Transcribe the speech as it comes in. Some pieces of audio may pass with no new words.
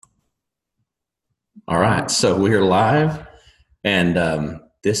All right, so we're live, and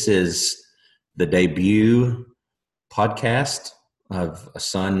this is the debut podcast of a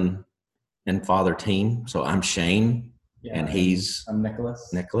son and father team. So I'm Shane, and he's I'm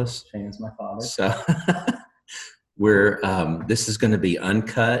Nicholas. Nicholas. Shane is my father. So we're this is going to be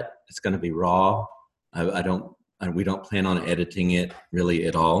uncut. It's going to be raw. We don't plan on editing it really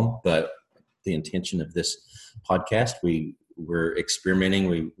at all. But the intention of this podcast, we're experimenting.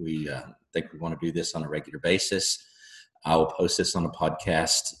 We think we want to do this on a regular basis. I will post this on a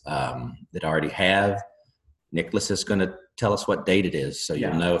podcast that I already have. Nicholas is going to tell us what date it is, so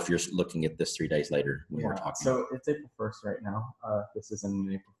you'll know if you're looking at this 3 days later when we're talking. So it's April 1st right now. This isn't an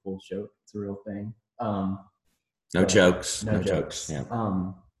April Fool's joke. It's a real thing. No jokes. No jokes. Yeah.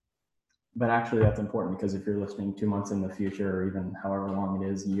 But actually, that's important because if you're listening 2 months in the future, or even however long it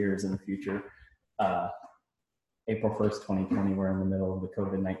is, years in the future, April 1st, 2020, we're in the middle of the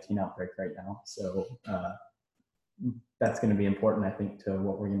COVID-19 outbreak right now. So that's going to be important, I think, to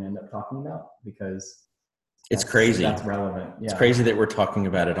what we're going to end up talking about because it's crazy. That's relevant. Yeah. It's crazy that we're talking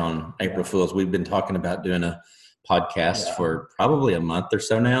about it on April Fool's. We've been talking about doing a podcast for probably a month or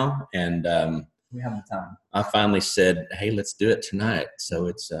so now, and we have the time. I finally said, "Hey, let's do it tonight." So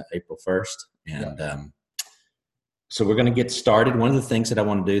it's April 1st, and so we're going to get started. One of the things that I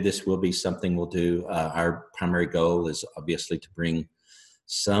want to do, this will be something we'll do. Our primary goal is obviously to bring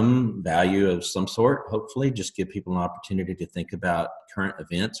some value of some sort. Hopefully, just give people an opportunity to think about current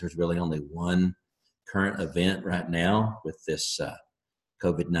events. There's really only one current event right now with this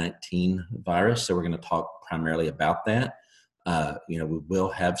COVID-19 virus. So we're going to talk primarily about that. We will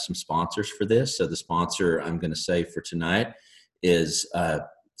have some sponsors for this. So the sponsor I'm going to say for tonight is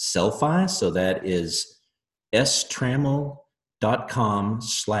Sellfy. So that is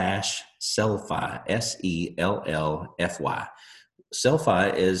strammel.com/Sellfy, SELLFY.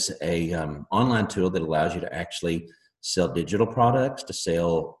 Sellfy is a online tool that allows you to actually sell digital products, to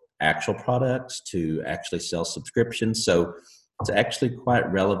sell actual products, to actually sell subscriptions. So it's actually quite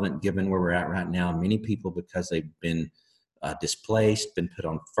relevant given where we're at right now. Many people, because they've been displaced, been put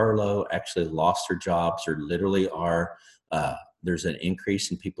on furlough, actually lost their jobs, or literally there's an increase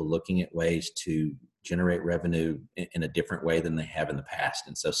in people looking at ways to generate revenue in a different way than they have in the past.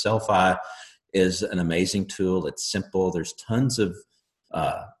 And so Sellfy is an amazing tool. It's simple. There's tons of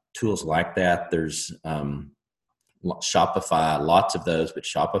tools like that. There's Shopify, lots of those, but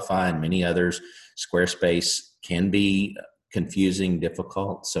Shopify and many others. Squarespace can be confusing,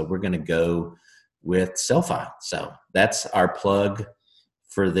 difficult. So we're going to go with Sellfy. So that's our plug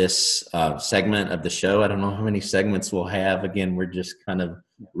for this segment of the show. I don't know how many segments we'll have. Again, we're just kind of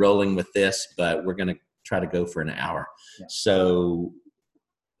rolling with this, but we're going to try to go for an hour. Yeah. So,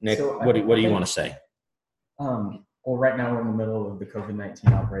 Nick, what do you want to say? Well, right now we're in the middle of the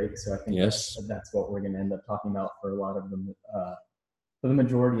COVID-19 outbreak, so I think that's what we're going to end up talking about for a lot of for the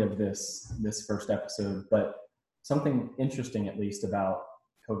majority of this first episode. But something interesting, at least, about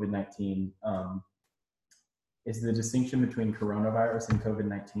COVID-19 is the distinction between coronavirus and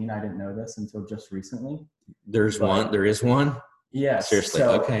COVID-19. I didn't know this until just recently. There is one? Yes. Seriously,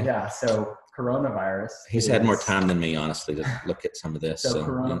 okay. Yeah, so coronavirus. He's had more time than me, honestly, to look at some of this. So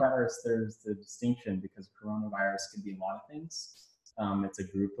coronavirus, there's the distinction because coronavirus can be a lot of things. It's a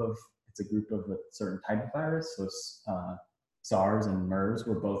group of a certain type of virus. So SARS and MERS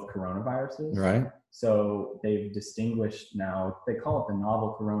were both coronaviruses. Right. So they've distinguished now, they call it the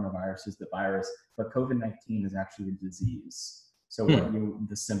novel coronavirus is the virus, but COVID-19 is actually a disease. So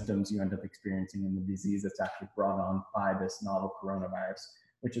the symptoms you end up experiencing in the disease that's actually brought on by this novel coronavirus,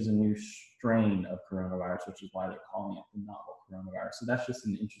 which is a new strain of coronavirus, which is why they're calling it the novel coronavirus. So that's just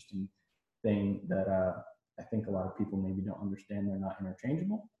an interesting thing that I think a lot of people maybe don't understand. They're not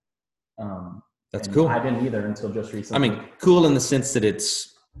interchangeable. That's cool. I didn't either until just recently. I mean, cool in the sense that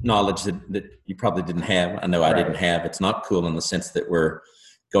it's knowledge that you probably didn't have. I know I didn't have. It's not cool in the sense that we're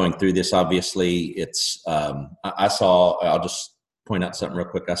going through this. Obviously, it's I'll just point out something real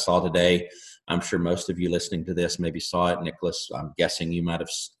quick. I saw today, I'm sure most of you listening to this maybe saw it. Nicholas, I'm guessing you might have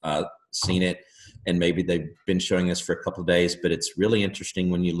seen it, and maybe they've been showing this for a couple of days, but it's really interesting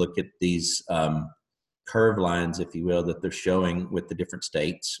when you look at these curve lines, if you will, that they're showing with the different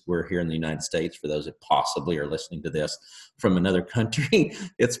states. We're here in the United States. For those that possibly are listening to this from another country,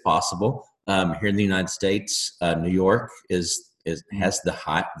 it's possible. Here in the United States, New York has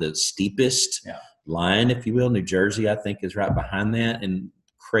the steepest line, if you will. New Jersey, I think, is right behind that. And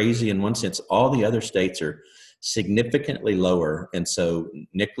crazy in one sense, all the other states are significantly lower. And so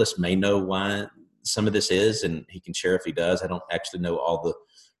Nicholas may know why some of this is, and he can share if he does. I don't actually know all the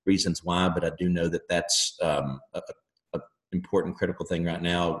reasons why, but I do know that that's a important, critical thing right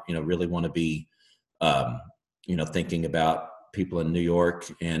now. Really want to be thinking about people in New York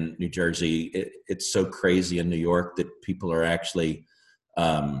and New Jersey. It's so crazy in New York that people are actually,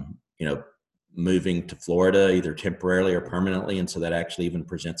 moving to Florida either temporarily or permanently. And so that actually even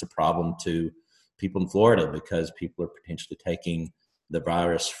presents a problem to people in Florida because people are potentially taking the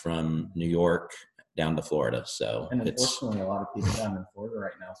virus from New York down to Florida. So, and unfortunately, a lot of people down in Florida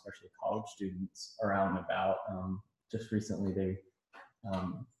right now, especially college students, are out and about. Just recently,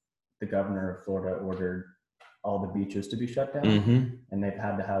 the governor of Florida ordered all the beaches to be shut down, and they've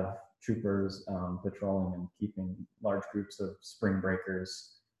had to have troopers patrolling and keeping large groups of spring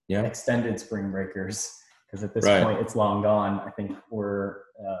breakers, extended spring breakers, because at this point it's long gone. I think we're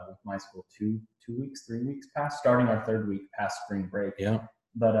with my school 3 weeks past, starting our 3rd week past spring break.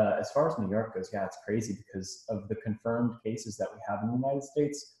 But as far as New York goes, it's crazy because of the confirmed cases that we have in the United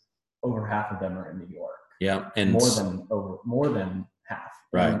States, over half of them are in New York. And more than half.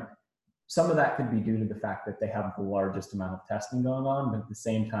 Right. And some of that could be due to the fact that they have the largest amount of testing going on, but at the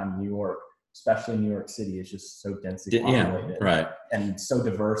same time, New York, especially New York City, is just so densely populated, and so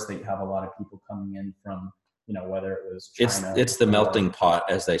diverse that you have a lot of people coming in from, whether it was China. It's the melting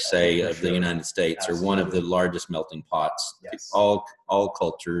pot, as they say, of the United States, or one of the largest melting pots. All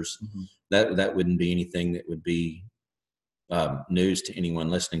cultures. That wouldn't be anything that would be news to anyone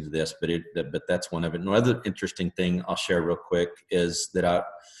listening to this, but that's one of it. Another interesting thing I'll share real quick is that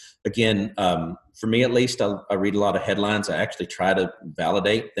for me at least, I read a lot of headlines. I actually try to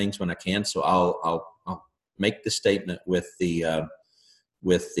validate things when I can. So I'll make the statement with the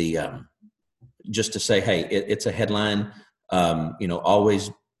just to say, hey, it's a headline.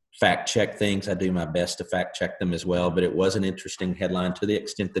 Always fact check things. I do my best to fact check them as well. But it was an interesting headline to the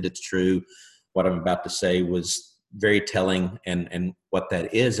extent that it's true. What I'm about to say was very telling, and what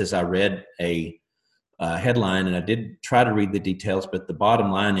that is I read a headline, and I did try to read the details, but the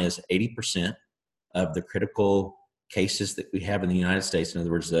bottom line is 80% of the critical cases that we have in the United States, in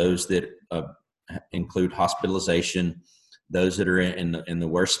other words, those that include hospitalization, those that are in the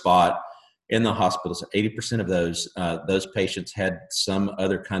worst spot in the hospitals, 80% of those patients had some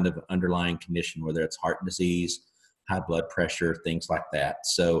other kind of underlying condition, whether it's heart disease, high blood pressure, things like that.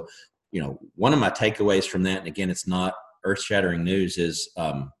 So, one of my takeaways from that, and again, it's not earth-shattering news, is,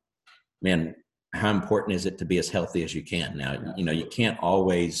 how important is it to be as healthy as you can? Now, you can't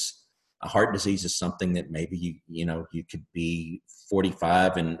always, heart disease is something that maybe you could be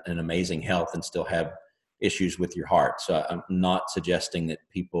 45 and in amazing health and still have issues with your heart. So I'm not suggesting that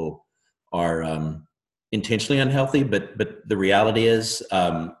people are intentionally unhealthy, but the reality is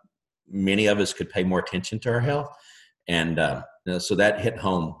many of us could pay more attention to our health. And so that hit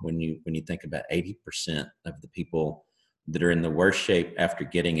home when you think about 80% of the people that are in the worst shape after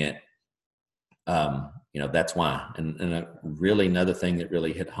getting it. That's why. And really another thing that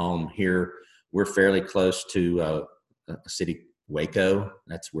really hit home here, we're fairly close to a city, Waco.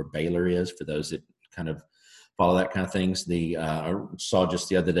 That's where Baylor is, for those that kind of follow that kind of things. I saw just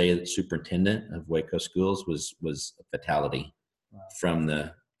the other day that superintendent of Waco schools was a fatality from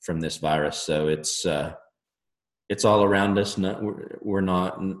this virus. So it's all around us. We're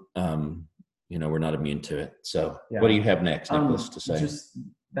not immune to it. So what do you have next, Nicholas, to say? Just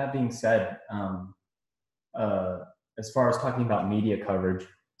that being said, as far as talking about media coverage,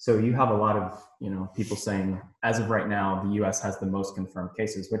 so you have a lot of, people saying, as of right now, the U.S. has the most confirmed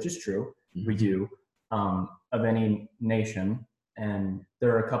cases, which is true. We do, of any nation. And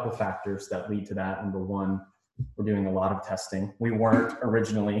there are a couple factors that lead to that. Number one, we're doing a lot of testing. We weren't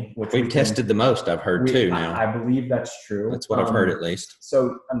originally. We've tested the most, I've heard, too, now. I believe that's true. That's what I've heard, at least.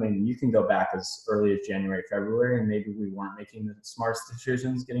 So, you can go back as early as January, February, and maybe we weren't making the smartest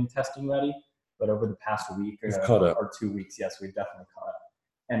decisions getting testing ready. But over the past week or 2 weeks, yes, we've definitely caught up.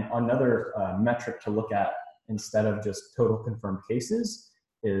 And another metric to look at, instead of just total confirmed cases,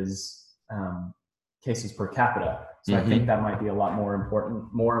 is cases per capita. So I think that might be a lot more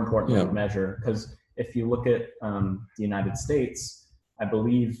important to measure, because if you look at the United States, I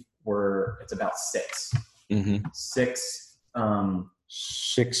believe it's about 6. 6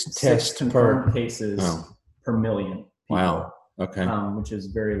 tests confirmed cases per million people. Wow. Okay. Which is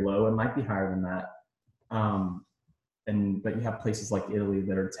very low. It might be higher than that. But you have places like Italy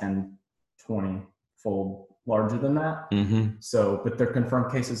that are 10, 20 fold larger than that. So, but their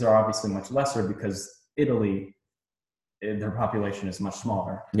confirmed cases are obviously much lesser because Italy, their population is much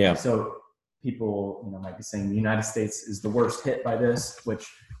smaller. Yeah. So people, might be saying the United States is the worst hit by this, which,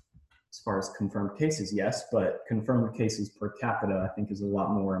 as far as confirmed cases, yes, but confirmed cases per capita, I think, is a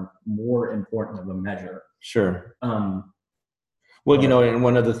lot more important of a measure. Sure. Well, and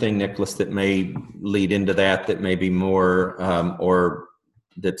one other thing, Nicholas, that may lead into that may be more, or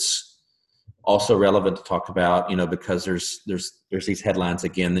that's also relevant to talk about, because there's these headlines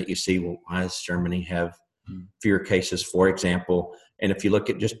again that you see. Well, why does Germany have fewer cases, for example? And if you look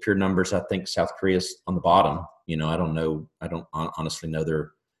at just pure numbers, I think South Korea's on the bottom. I don't know. I don't honestly know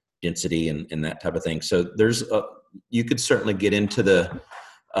their density and that type of thing. So you could certainly get into the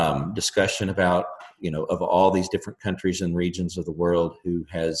discussion about, of all these different countries and regions of the world who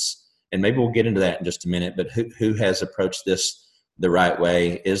has, and maybe we'll get into that in just a minute, but who has approached this the right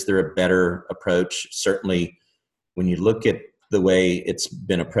way? Is there a better approach? Certainly, when you look at the way it's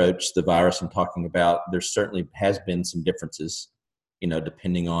been approached, the virus I'm talking about, there certainly has been some differences,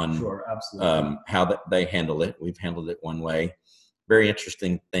 depending on Sure, absolutely. how they handle it. We've handled it one way. Very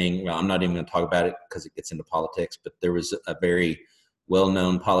interesting thing. Well, I'm not even going to talk about it because it gets into politics, but there was a very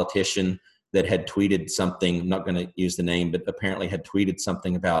well-known politician that had tweeted something. I'm not going to use the name, but apparently had tweeted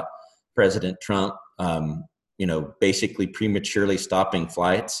something about President Trump, basically prematurely stopping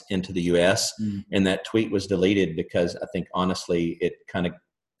flights into the U.S. And that tweet was deleted because I think, honestly, it kind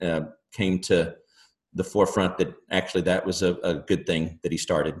of came to the forefront that actually that was a good thing that he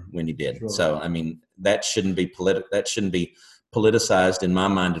started when he did. Sure. So, I mean, that shouldn't be politicized in my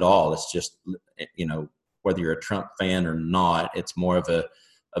mind at all. It's just, whether you're a Trump fan or not, it's more of a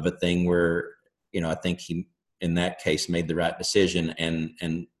thing where, I think he, in that case, made the right decision,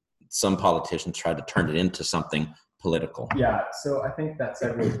 and some politicians tried to turn it into something political. Yeah, so I think that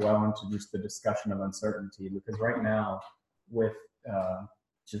segues well into just the discussion of uncertainty, because right now, with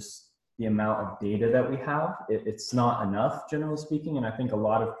just the amount of data that we have, it's not enough, generally speaking. And I think a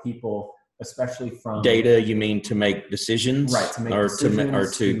lot of people, especially from data, you mean to make decisions, right? To make decisions, or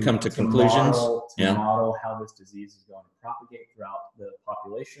to come to conclusions, model how this disease is going to propagate throughout the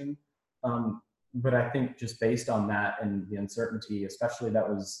population. But I think just based on that and the uncertainty, especially that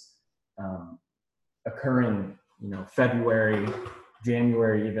was occurring, February,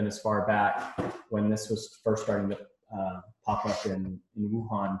 January, even as far back when this was first starting to pop up in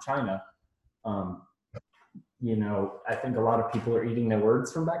Wuhan, China. I think a lot of people are eating their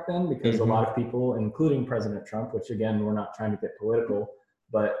words from back then, because a lot of people, including President Trump, which again, we're not trying to get political,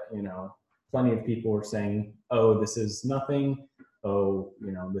 but, plenty of people were saying, oh, this is nothing. Oh,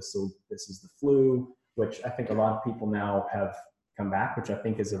 this is the flu, which I think a lot of people now have come back, which I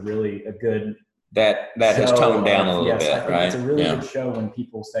think is a good that has toned down a little bit, I think right? It's a really good show when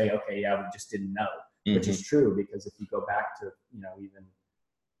people say, okay, yeah, we just didn't know, which is true, because if you go back to, even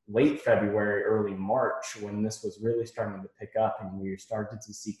late February, early March, when this was really starting to pick up and we started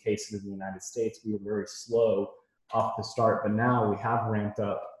to see cases in the United States, we were very slow off the start, but now we have ramped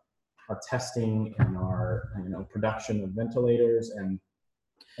up our testing and our production of ventilators and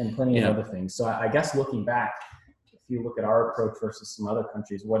plenty of other things. So I guess looking back, if you look at our approach versus some other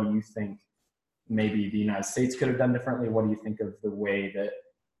countries, what do you think maybe the United States could have done differently? What do you think of the way that,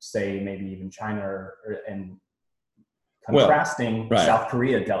 say, maybe even China and contrasting, South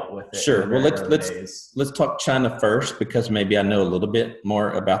Korea dealt with it? Sure. Well, let's talk China first, because maybe I know a little bit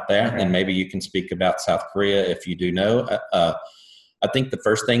more about that, and maybe you can speak about South Korea if you do know. I think the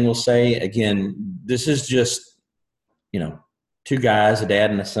first thing we'll say, again, this is just, two guys, a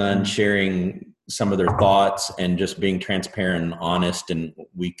dad and a son, sharing some of their thoughts and just being transparent and honest. And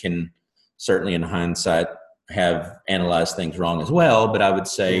we can certainly, in hindsight, have analyzed things wrong as well. But I would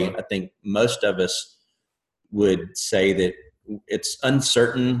say, I think most of us would say that it's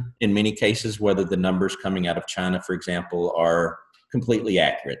uncertain in many cases whether the numbers coming out of China, for example, are completely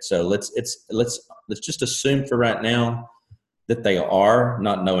accurate. So let's just assume for right now that they are,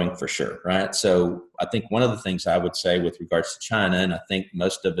 not knowing for sure, right? So I think one of the things I would say with regards to China, and I think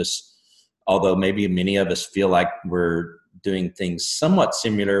most of us, although maybe many of us feel like we're doing things somewhat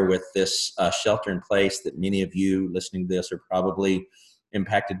similar with this shelter in place that many of you listening to this are probably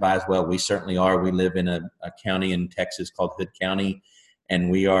impacted by as well. We certainly are. We live in a county in Texas called Hood County, and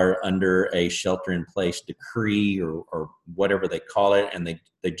we are under a shelter in place decree or whatever they call it. And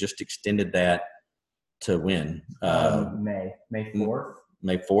they just extended that to when? May 4th.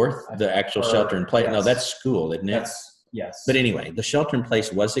 May 4th, the actual shelter in place. Yes. No, that's school, isn't it? Yes. But anyway, the shelter in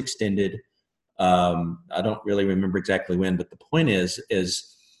place was extended. I don't really remember exactly when, but the point is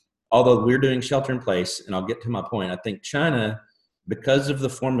although we're doing shelter in place, and I'll get to my point, I think China, because of the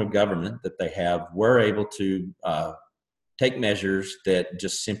form of government that they have, were able to take measures that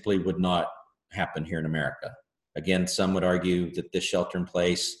just simply would not happen here in America. Again, some would argue that this shelter in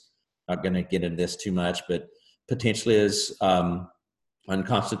place, not going to get into this too much, but potentially is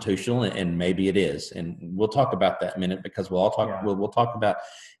unconstitutional, and maybe it is. And we'll talk about that in a minute, because we'll talk about,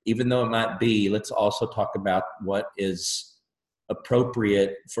 even though it might be, let's also talk about what is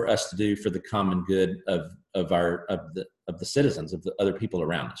appropriate for us to do for the common good of of the citizens, of the other people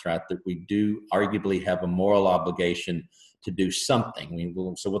around us, right? That we do arguably have a moral obligation to do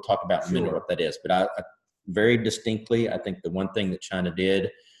something. So we'll talk about in a minute what that is. But I very distinctly, I think the one thing that China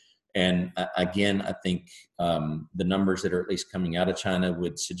did, and again, I think the numbers that are at least coming out of China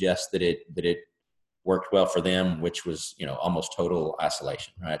would suggest that it worked well for them, which was, almost total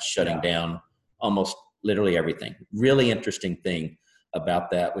isolation, right? Shutting down almost literally everything. Really interesting thing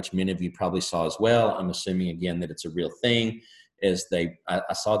about that, which many of you probably saw as well. I'm assuming again that it's a real thing. Is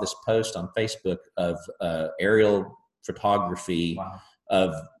I saw this post on Facebook of aerial photography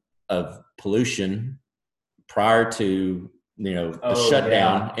of pollution prior to the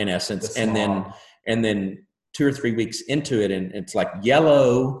shutdown in essence, and then 2 or 3 weeks into it, and it's like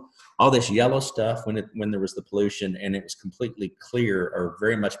yellow, all this yellow stuff when there was the pollution, and it was completely clear, or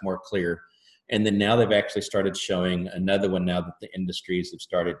very much more clear. And then now they've actually started showing another one now that the industries have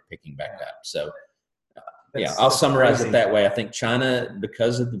started picking back up. So I'll summarize it that way. I think China,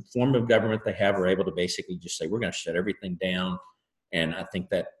 because of the form of government they have, are able to basically just say, we're going to shut everything down. And I think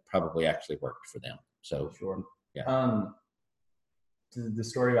that probably actually worked for them. So sure. Yeah. The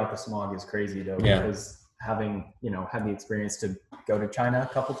story about the smog is crazy though, because having, had the experience to go to China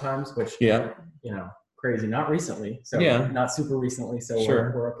a couple times, which, crazy, not recently. So not super recently. So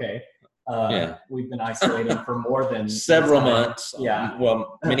we're okay. We've been isolating for more than several months.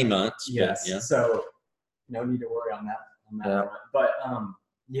 Well, many months. Yes. But, So no need to worry on that. But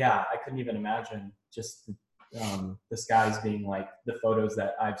I couldn't even imagine just the skies being like the photos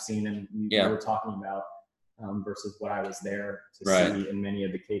that I've seen and you were talking about versus what I was there to see in many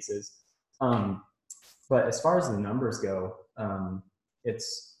of the cases. But as far as the numbers go, it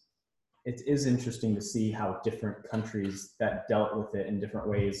is interesting to see how different countries that dealt with it in different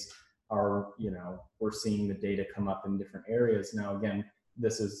ways are, we're seeing the data come up in different areas. Now, again,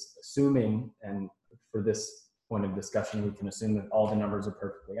 this is assuming, and for this point of discussion, we can assume that all the numbers are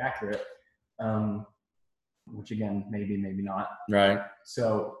perfectly accurate, which again, maybe not. Right.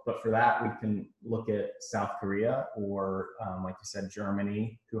 So, but for that, we can look at South Korea or, like you said,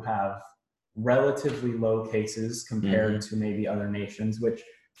 Germany, who have relatively low cases compared to maybe other nations, which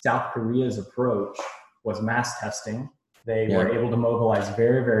South Korea's approach was mass testing. They were able to mobilize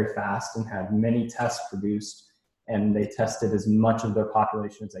very, very fast and had many tests produced, and they tested as much of their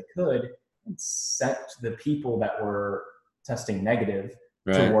population as they could and sent the people that were testing negative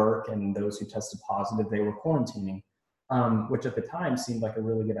to work, and those who tested positive, they were quarantining, which at the time seemed like a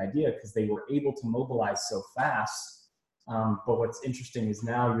really good idea because they were able to mobilize so fast. But what's interesting is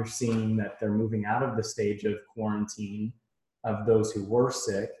now you're seeing that they're moving out of the stage of quarantine of those who were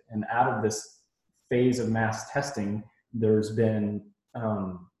sick, and out of this phase of mass testing, there's been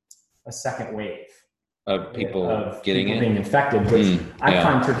a second wave of people being infected, which I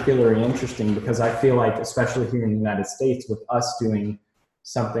find particularly interesting because I feel like, especially here in the United States, with us doing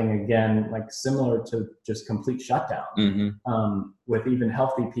something again like similar to just complete shutdown, with even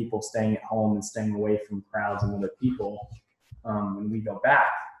healthy people staying at home and staying away from crowds and other people, when we go back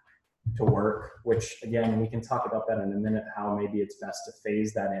to work, which again, we can talk about that in a minute, how maybe it's best to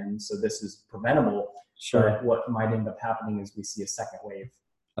phase that in. So this is preventable. But what might end up happening is we see a second wave.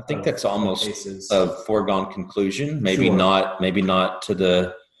 I think that's almost a foregone conclusion. Maybe not to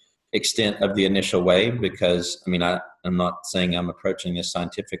the extent of the initial wave, because I'm not saying I'm approaching this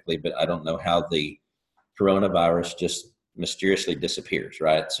scientifically, but I don't know how the coronavirus just mysteriously disappears,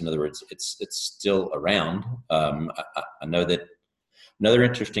 right? So in other words, it's still around. I know that another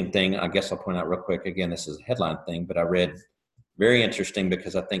interesting thing, I guess I'll point out real quick, again, this is a headline thing, but I read very interesting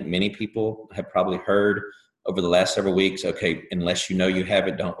because I think many people have probably heard over the last several weeks, okay, unless you know you have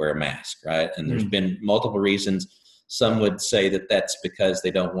it, don't wear a mask, right? And there's been multiple reasons. Some would say that that's because they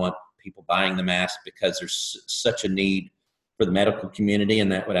don't want people buying the mask because there's such a need for the medical community,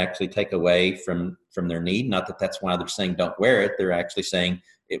 and that would actually take away from their need. Not that that's why they're saying don't wear it. They're actually saying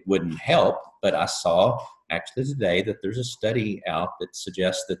it wouldn't help. But I saw actually today that there's a study out that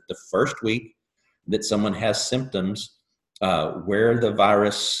suggests that the first week that someone has symptoms, where the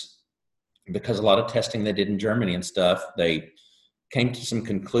virus, because a lot of testing they did in Germany and stuff, they came to some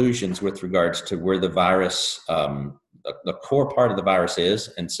conclusions with regards to where the virus, the core part of the virus is.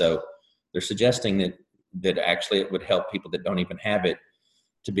 And so they're suggesting that actually it would help people that don't even have it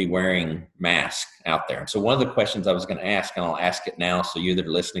to be wearing masks out there. And so one of the questions I was going to ask, and I'll ask it now, so you that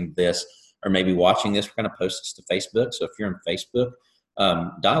are listening to this or maybe watching this, we're going to post this to Facebook. So if you're on Facebook,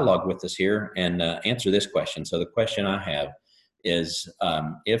 dialogue with us here and answer this question. So the question I have is,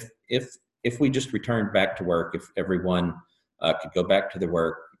 if we just returned back to work, if everyone could go back to their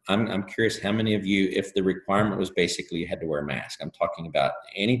work, I'm curious how many of you, if the requirement was basically you had to wear a mask, I'm talking about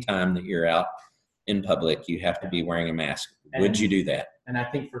any time that you're out in public, you have to be wearing a mask. And, would you do that? And I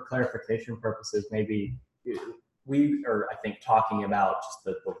think for clarification purposes, maybe we are, I think, talking about just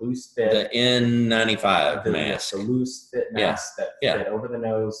the loose fit. The N95 mask. The loose fit masks that fit over the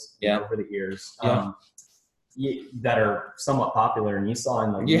nose and over the ears. That are somewhat popular, and you saw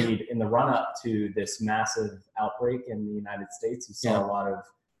in the lead in the run up to this massive outbreak in the United States, you saw a lot of,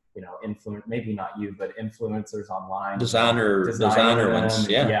 you know, maybe not you, but influencers online, designer ones.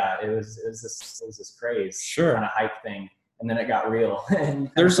 It was this craze, kind of hype thing, and then it got real. And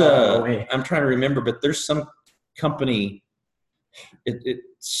I'm trying to remember, but there's some company. It's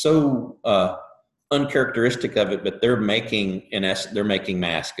so uncharacteristic of it, but they're making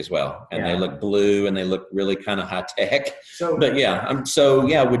masks as well, and they look blue and they look really kind of high tech. So, but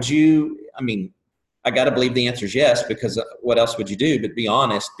would you? I mean, I got to believe the answer is yes, because what else would you do? But be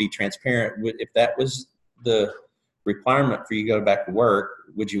honest, be transparent. If that was the requirement for you to go back to work,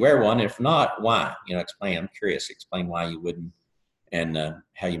 would you wear one? If not, why? You know, explain. I'm curious. Explain why you wouldn't, and how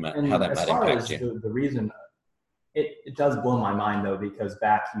that might impact you. The reason. It does blow my mind, though, because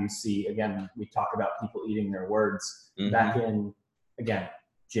back you see, again, we talk about people eating their words. Back in, again,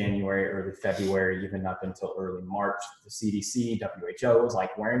 January, early February, even up until early March, the CDC, WHO was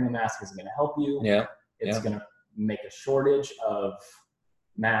like, wearing the mask isn't going to help you. It's going to make a shortage of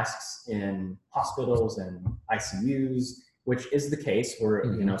masks in hospitals and ICUs, which is the case. We're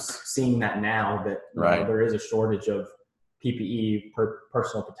you know, seeing that now, that you know, there is a shortage of PPE,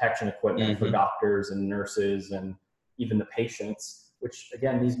 personal protection equipment for doctors and nurses and even the patients, which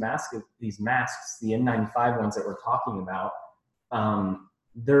again, these masks, the N95 ones that we're talking about,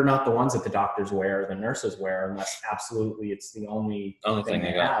 they're not the ones that the doctors wear or the nurses wear, unless absolutely it's the only thing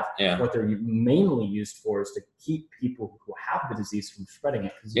they have. What they're mainly used for is to keep people who have the disease from spreading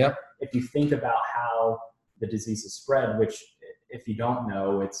it. Because if you think about how the disease is spread, which if you don't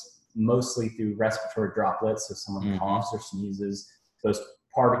know, it's mostly through respiratory droplets. So someone coughs or sneezes, those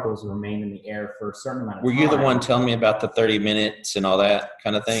particles remain in the air for a certain amount of time. Were you the one telling me about the 30 minutes and all that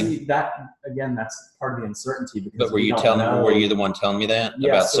kind of thing? See, that, again, that's part of the uncertainty. Because but were you the one telling me that?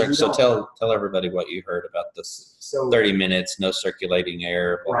 So tell everybody what you heard about this 30 minutes, no circulating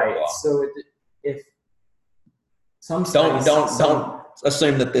air, blah, blah, blah. So if some don't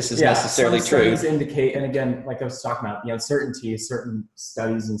assume that this is necessarily some true. Studies indicate, and again, like I was talking about, the uncertainty, certain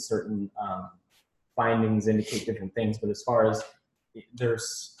studies and certain findings indicate different things. But as far as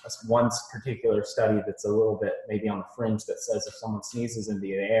there's one particular study that's a little bit maybe on the fringe that says if someone sneezes into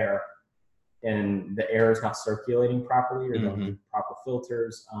the air and the air is not circulating properly or don't do proper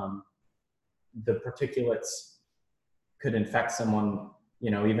filters, the particulates could infect someone,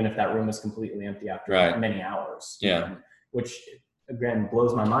 you know, even if that room is completely empty after many hours. Which again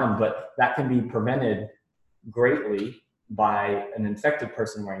blows my mind, but that can be prevented greatly by an infected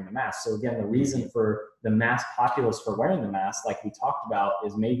person wearing the mask. So again, the reason for the mass populace for wearing the mask, like we talked about,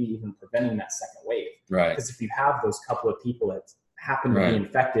 is maybe even preventing that second wave. Because if you have those couple of people that happen to be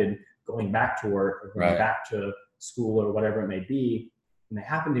infected going back to work or going back to school or whatever it may be, and they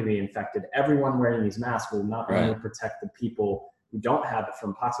happen to be infected, everyone wearing these masks will not only protect the people who don't have it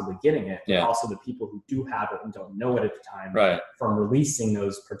from possibly getting it, but also the people who do have it and don't know it at the time from releasing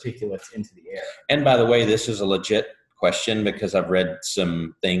those particulates into the air. And by the way, this is a legit question because I've read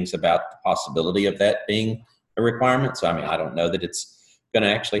some things about the possibility of that being a requirement. So, I mean, I don't know that it's going to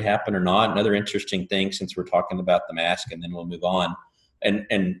actually happen or not. Another interesting thing, since we're talking about the mask, and then we'll move on.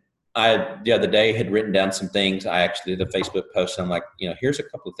 And I, the other day, had written down some things. I actually did a Facebook post, and I'm like, you know, here's a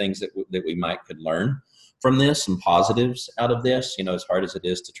couple of things that we could learn from this, some positives out of this. You know, as hard as it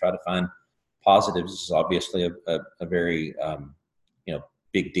is to try to find positives, this is obviously a very, you know,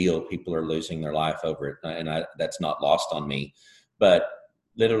 big deal. People are losing their life over it, and that's not lost on me. But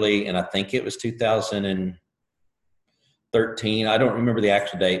literally, and I think it was 2013. I don't remember the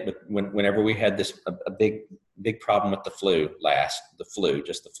actual date, but whenever we had this a big problem with the flu,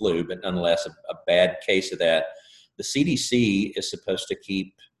 but nonetheless a bad case of that, the CDC is supposed to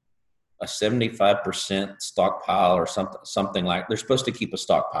keep a 75% stockpile or something like. They're supposed to keep a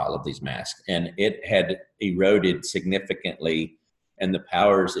stockpile of these masks, and it had eroded significantly. And the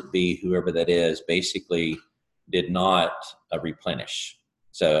powers that be, whoever that is, basically did not replenish.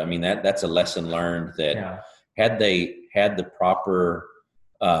 So, I mean, that's a lesson learned that had they had the proper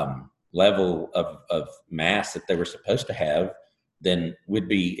level of mass that they were supposed to have, then would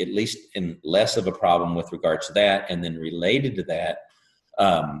be at least in less of a problem with regards to that. And then related to that,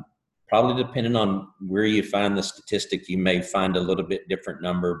 probably depending on where you find the statistic, you may find a little bit different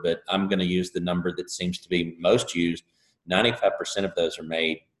number, but I'm going to use the number that seems to be most used. 95% of those are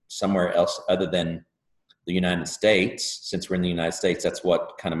made somewhere else other than the United States. Since we're in the United States, that's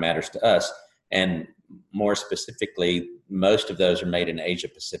what kind of matters to us. And more specifically, most of those are made in Asia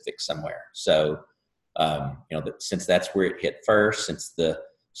Pacific somewhere. So, since that's where it hit first,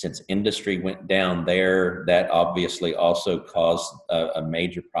 since industry went down there, that obviously also caused a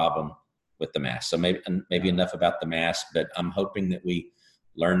major problem with the mask. So maybe enough about the mask, but I'm hoping that we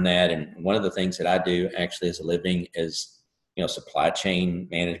learn that. And one of the things that I do actually as a living is, supply chain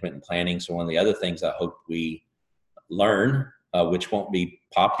management and planning. So one of the other things I hope we learn, which won't be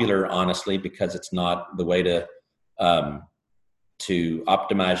popular, honestly, because it's not the way to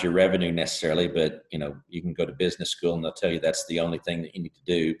optimize your revenue necessarily, but you can go to business school and they'll tell you that's the only thing that you need to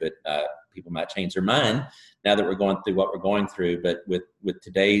do. But people might change their mind now that we're going through what we're going through. But with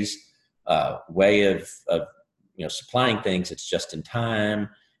today's way of supplying things, it's just in time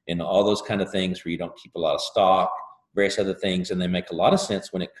and all those kind of things where you don't keep a lot of stock, various other things, and they make a lot of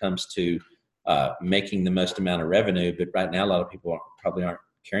sense when it comes to making the most amount of revenue. But right now, a lot of people probably aren't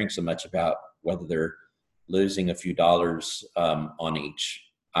caring so much about whether they're losing a few dollars on each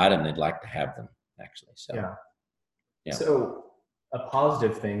item. They'd like to have them, actually. So, yeah. So a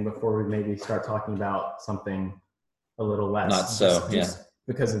positive thing before we maybe start talking about something a little less. Not so, just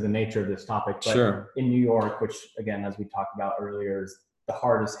because of the nature of this topic. But sure. In New York, which again, as we talked about earlier, is the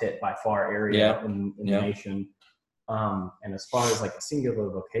hardest hit by far area in the nation. And as far as like a singular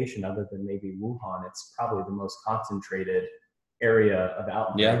location, other than maybe Wuhan, it's probably the most concentrated area of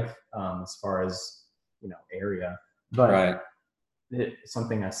outbreak as far as area. But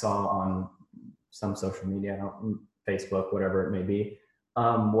something I saw on some social media, Facebook, whatever it may be,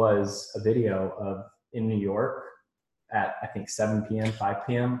 was a video of in New York at I think 7 p.m., 5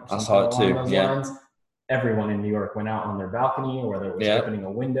 p.m. I saw it too. Lines. Everyone in New York went out on their balcony, or whether it was opening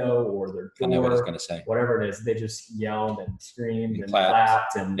a window or their door, I know what I was going to say. Whatever it is, they just yelled and screamed and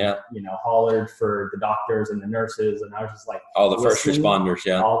clapped and hollered for the doctors and the nurses. And I was just like, all the first responders,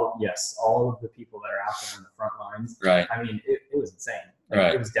 all of the people that are out there on the front lines. Right. I mean, it was insane.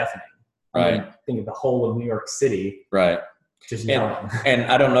 Right. It was deafening. Right. I mean, think of the whole of New York City. Right. Just yelling. And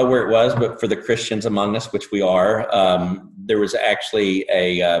I don't know where it was, but for the Christians among us, which we are, there was actually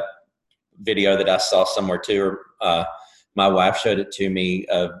a video that I saw somewhere too. My wife showed it to me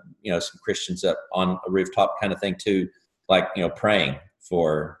of, some Christians up on a rooftop kind of thing too, like, praying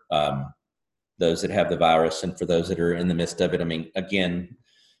for those that have the virus and for those that are in the midst of it. I mean, again,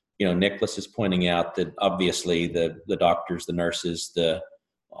 Nicholas is pointing out that obviously the doctors, the nurses,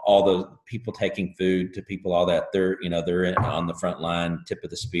 all the people taking food to people, all that, they're on the front line, tip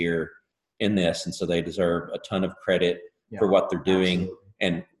of the spear in this. And so they deserve a ton of credit for what they're doing. Absolutely.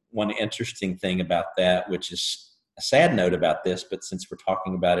 And one interesting thing about that, which is a sad note about this, but since we're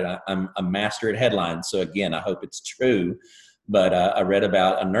talking about it, I'm a master at headlines. So again, I hope it's true. But I read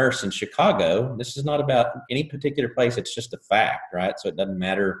about a nurse in Chicago. This is not about any particular place. It's just a fact, right? So it doesn't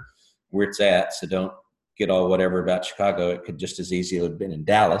matter where it's at. So don't get all whatever about Chicago. It could just as easily have been in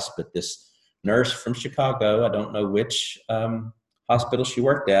Dallas. But this nurse from Chicago, I don't know which hospital she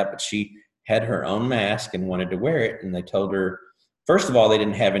worked at, but she had her own mask and wanted to wear it. And they told her, first of all, they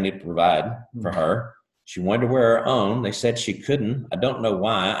didn't have any to provide for her. She wanted to wear her own. They said she couldn't. I don't know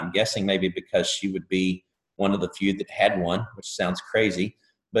why. I'm guessing maybe because she would be one of the few that had one, which sounds crazy.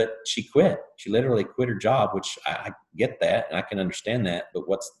 But she quit. She literally quit her job, which I get that, and I can understand that. But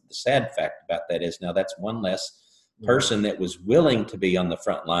what's the sad fact about that is now that's one less person that was willing to be on the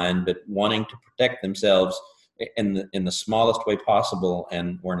front line, but wanting to protect themselves in the smallest way possible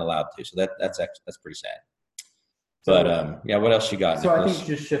and weren't allowed to. So that's pretty sad. But what else you got, So Nicholas? I think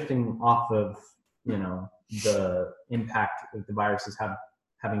just shifting off of the impact that the virus is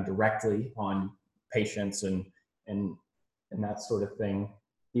having directly on patients and that sort of thing.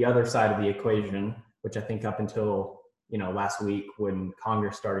 The other side of the equation, which I think up until last week when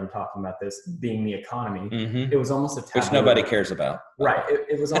Congress started talking about this being the economy, it was almost a taboo. Which nobody cares about. Right.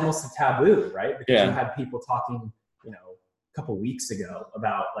 It was almost a taboo, right? Because you had people talking, a couple of weeks ago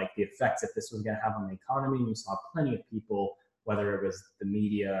about like the effects that this was going to have on the economy. And you saw plenty of people, whether it was the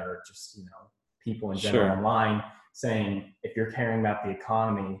media or just, people in general online, saying, if you're caring about the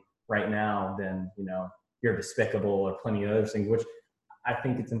economy right now, then, you're despicable, or plenty of other things, which I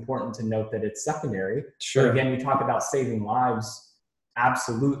think it's important to note that it's secondary. Sure. But again, you talk about saving lives.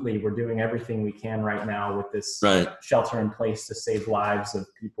 Absolutely. We're doing everything we can right now with this shelter in place to save lives of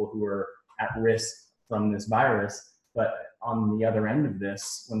people who are at risk from this virus. But on the other end of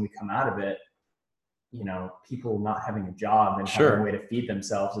this, when we come out of it, people not having a job and having a way to feed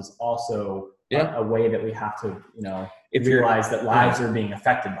themselves is also a way that we have to, realize that lives are being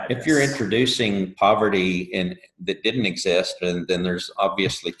affected by this. If you're introducing poverty that didn't exist, then there's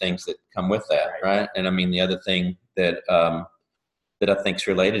obviously things that come with that, right? And I mean, the other thing that that I think is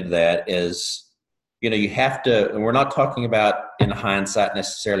related to that is, you have to, and we're not talking about in hindsight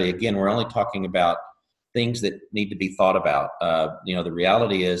necessarily. Again, we're only talking about things that need to be thought about. The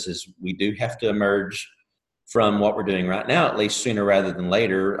reality is we do have to emerge from what we're doing right now, at least sooner rather than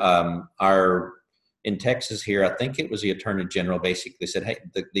later. In Texas here, I think it was the Attorney General basically said, hey,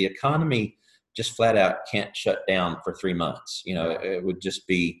 the economy just flat out can't shut down for 3 months. It would just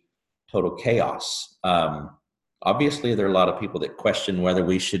be total chaos. Obviously, there are a lot of people that question whether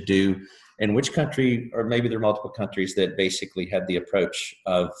we should do, in which country, or maybe there are multiple countries that basically have the approach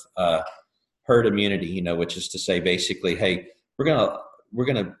of herd immunity, which is to say basically, hey, we're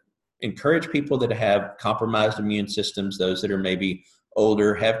gonna encourage people that have compromised immune systems, those that are maybe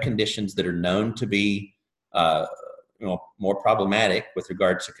older, have conditions that are known to be more problematic with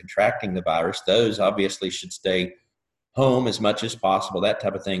regards to contracting the virus. Those obviously should stay home as much as possible, that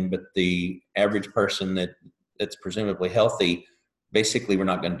type of thing. But the average person that's presumably healthy, basically we're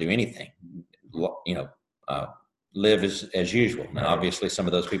not going to do anything, live as usual. Now, obviously some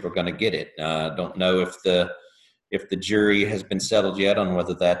of those people are going to get it. Don't know if the jury has been settled yet on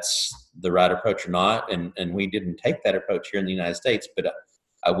whether that's the right approach or not. And we didn't take that approach here in the United States, but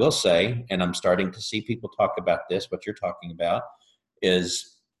I will say, and I'm starting to see people talk about this, what you're talking about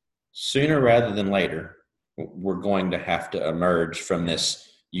is sooner rather than later, we're going to have to emerge from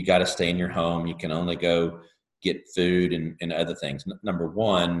this. You got to stay in your home. You can only go get food and other things. Number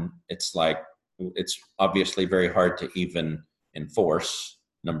one, it's obviously very hard to even enforce.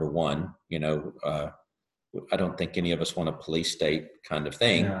 Number one, I don't think any of us want a police state kind of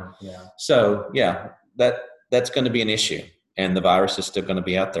thing. Yeah. So yeah, that's going to be an issue, and the virus is still going to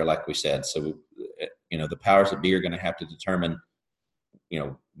be out there, like we said. So, the powers that be are going to have to determine,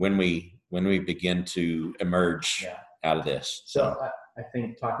 when we begin to emerge out of this. So I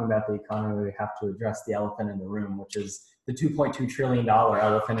think talking about the economy, we have to address the elephant in the room, which is the $2.2 trillion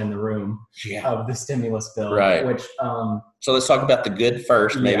elephant in the room of the stimulus bill. Right. Which, so let's talk about the good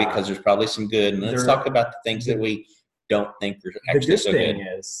first, maybe, because there's probably some good. And let's talk about the things that we don't think are actually so good. The good thing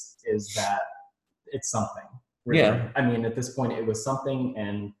is that it's something. Really. Yeah. I mean, at this point, it was something,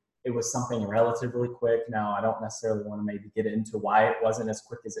 and it was something relatively quick. Now, I don't necessarily want to maybe get into why it wasn't as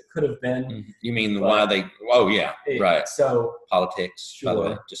quick as it could have been. You mean why they? Oh, yeah, right. So politics, sure, by the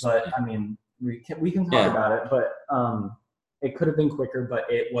way. I mean, we can talk about it, but it could have been quicker. But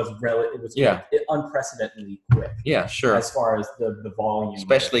it was unprecedentedly quick. Yeah, sure. As far as the volume,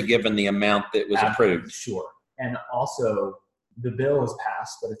 especially given the amount that was approved. Sure, and also the bill is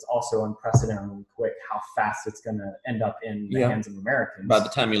passed, but it's also unprecedentedly quick how fast it's going to end up in the hands of Americans. By the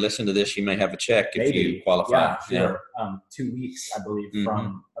time you listen to this, you may have a check if you qualify. Yeah, sure. 2 weeks, I believe,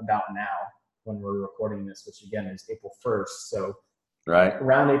 from about now when we're recording this, which again is April 1st. So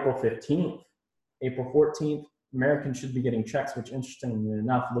around April 15th, April 14th, Americans should be getting checks, which interestingly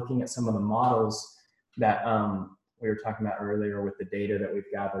enough, looking at some of the models that we were talking about earlier with the data that we've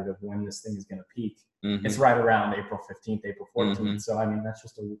gathered of when this thing is going to peak, it's right around April 15th, April 14th. So, I mean, that's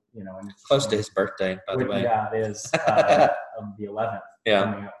just close to his birthday, by the way. Yeah, it is. The 11th. Yeah.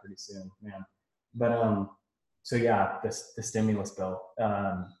 Coming up pretty soon, man. But, so yeah, the stimulus bill.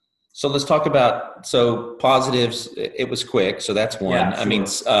 So let's talk about, positives. It was quick. So that's one. Yeah, sure. I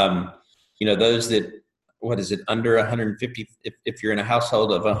mean, those that, what is it, under 150, if you're in a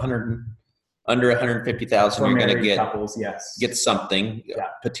household of under 150,000, you're going to get something,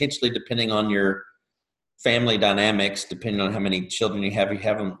 potentially depending on your family dynamics, depending on how many children you have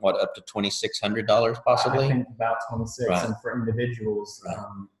them, up to $2,600 possibly? I think about 26. Right. And for individuals,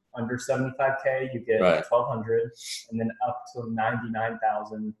 under 75K, you get $1,200, and then up to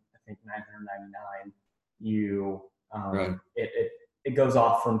 99,000, I think 999, you, it goes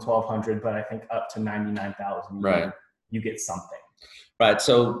off from 1,200, but I think up to 99,000, you get something. Right.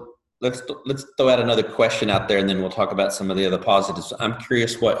 So let's throw out another question out there, and then we'll talk about some of the other positives. I'm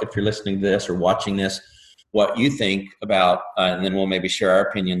curious if you're listening to this or watching this, what you think about, and then we'll maybe share our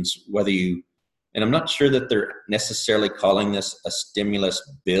opinions, and I'm not sure that they're necessarily calling this a stimulus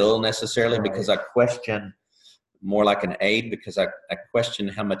bill necessarily, because I question more like an aid, because I question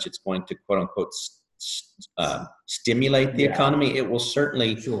how much it's going to quote unquote stimulate the economy. It will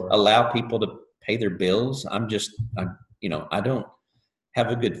certainly allow people to pay their bills. I don't have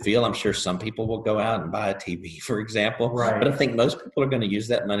a good feel. I'm sure some people will go out and buy a TV, for example. Right. But I think most people are going to use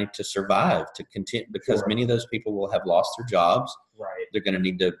that money to survive, to continue, because many of those people will have lost their jobs. Right. They're going to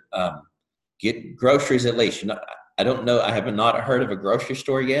need to get groceries at least. I don't know. I have not heard of a grocery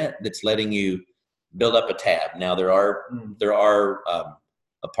store yet that's letting you build up a tab. Now there are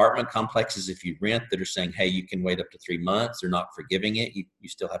apartment complexes, if you rent, that are saying, hey, you can wait up to 3 months. They're not forgiving it. You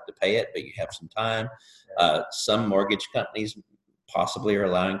still have to pay it, but you have some time. Some mortgage companies possibly are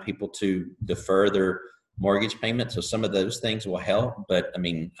allowing people to defer their mortgage payment. So some of those things will help. But I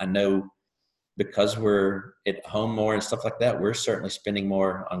mean, I know because we're at home more and stuff like that, we're certainly spending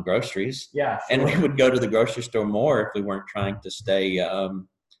more on groceries. Yeah, sure. And we would go to the grocery store more if we weren't trying to stay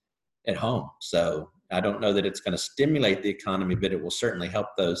at home. So I don't know that it's going to stimulate the economy, but it will certainly help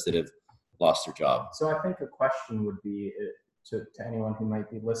those that have lost their job. So I think a question would be to anyone who might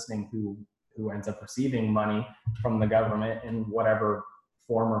be listening who ends up receiving money from the government in whatever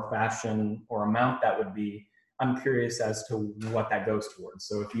form or fashion or amount that would be. I'm curious as to what that goes towards.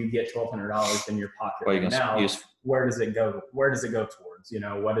 So if you get $1,200 in your pocket now, where does it go? Where does it go towards?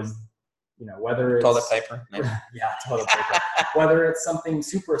 What is, whether it's toilet paper. Yeah, toilet paper. Whether it's something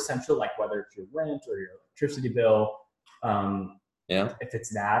super essential, like whether it's your rent or your electricity bill, if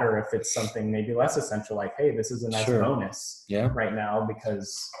it's that, or if it's something maybe less essential, like, hey, this is a nice bonus right now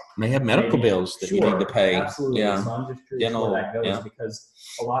because they have medical bills that you need to pay. Absolutely. So I'm just curious where that goes because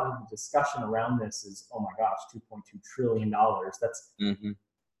a lot of the discussion around this is, oh my gosh, $2.2 trillion. That's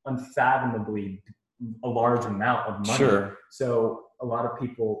unfathomably a large amount of money. Sure. So a lot of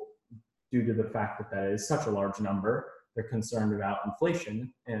people, due to the fact that is such a large number, they're concerned about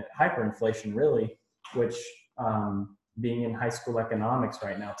inflation and hyperinflation, really, which being in high school economics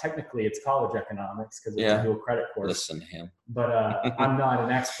right now, technically it's college economics because it's a dual credit course. Listen to him. But I'm not an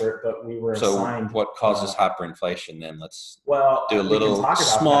expert, but we were assigned. So what causes hyperinflation then? Let's do a we little can talk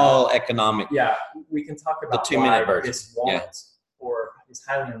about small that. economic. Yeah, we can talk about the 2-minute version. This won't or is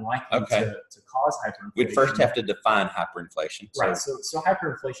highly unlikely to cause hyperinflation. We'd first have to define hyperinflation. Right. So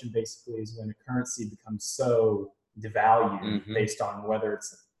hyperinflation basically is when a currency becomes so devalued based on whether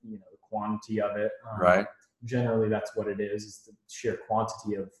it's the quantity of it. Right. Generally, that's what it is the sheer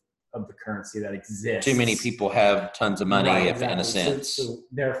quantity of the currency that exists. Too many people have tons of money, in a sense. So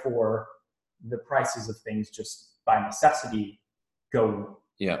therefore, the prices of things just by necessity go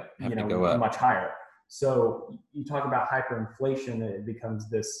go up much higher. So you talk about hyperinflation, it becomes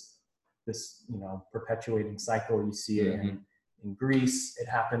this perpetuating cycle. You see it in Greece. It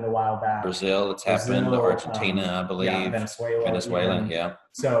happened a while back. Brazil, it's happened. Argentina, I believe. Venezuela. Yeah.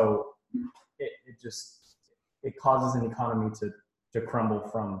 So it causes an economy to crumble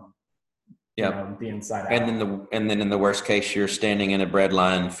from the inside out. And then in the worst case, you're standing in a bread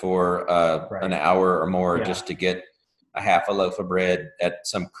line for an hour or more just to get a half a loaf of bread at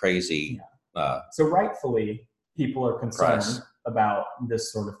some crazy. So rightfully, people are concerned about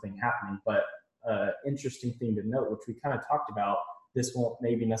this sort of thing happening. But interesting thing to note, which we kind of talked about, this won't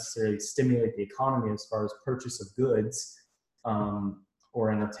maybe necessarily stimulate the economy as far as purchase of goods. Or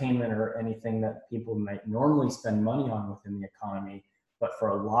entertainment or anything that people might normally spend money on within the economy. But for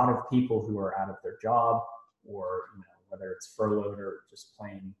a lot of people who are out of their job or, whether it's furloughed or just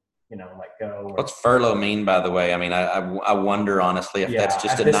plain, let go. What's furlough mean, by the way? I mean, I wonder honestly if that's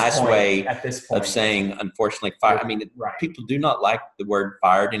just a nice way of saying, unfortunately, fire. I mean, people do not like the word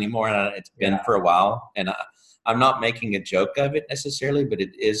fired anymore. And it's been for a while. And I'm not making a joke of it necessarily, but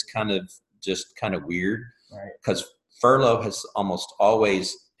it is kind of weird. Right. Because furlough has almost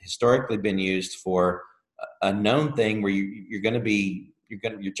always historically been used for a known thing where your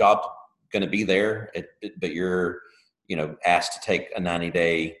job's going to be there, but you're, asked to take a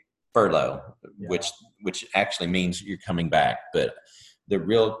 90-day furlough, which actually means you're coming back. But the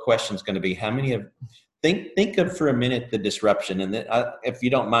real question is going to be how many of think of for a minute the disruption, and then if you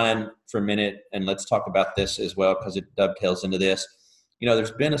don't mind for a minute, and let's talk about this as well because it dovetails into this.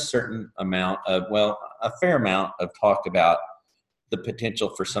 There's been a certain amount of, a fair amount of talk about the potential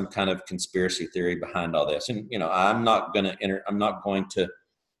for some kind of conspiracy theory behind all this. And, I'm not going to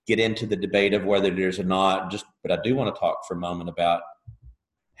get into the debate of whether there's or not, but I do want to talk for a moment about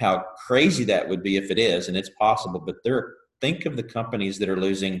how crazy that would be if it is, and it's possible, but think of the companies that are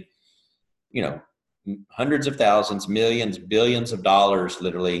losing, hundreds of thousands, millions, billions of dollars,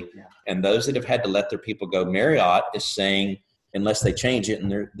 literally. Yeah. And those that have had to let their people go. Marriott is saying, unless they change it,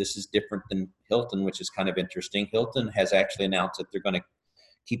 and this is different than Hilton, which is kind of interesting. Hilton has actually announced that they're going to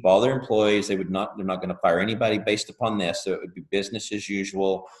keep all their employees. They're not going to fire anybody based upon this. So it would be business as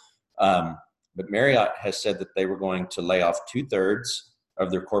usual. But Marriott has said that they were going to lay off 2/3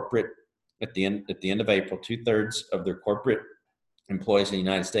 of their corporate at the end of April, 2/3 of their corporate employees in the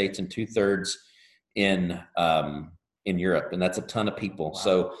United States and 2/3 in Europe. And that's a ton of people. Wow.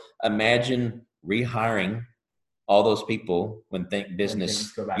 So imagine rehiring all those people when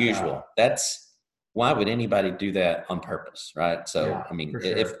business usual. That's why would anybody do that on purpose, right? So sure.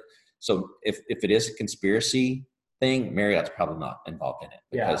 if it is a conspiracy thing, Marriott's probably not involved in it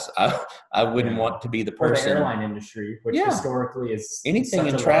because I wouldn't want to be the person. Or the airline industry, which historically is anything such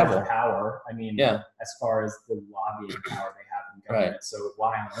in a travel large power. I mean, as far as the lobbying power they have in from Right. it. So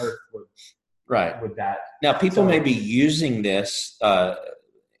why on earth Right. would that? Now, people So- may be using this To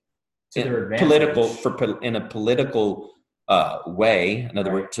their advantage. in a political way. In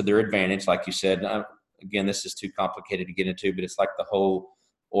other Right. words, to their advantage, like you said. Again, this is too complicated to get into, but it's like the whole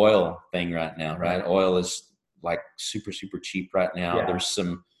oil thing right now, right? Oil is like super, super cheap right now. Yeah. There's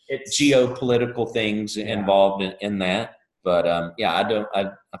some It's geopolitical things involved in that. But I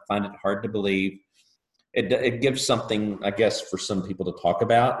find it hard to believe. It gives something, I guess, for some people to talk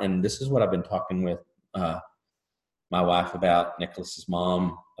about. And this is what I've been talking with my wife about, Nicholas's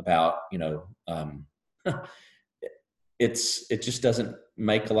mom about, it just doesn't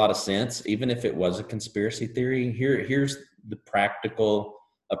make a lot of sense. Even if it was a conspiracy theory, here's the practical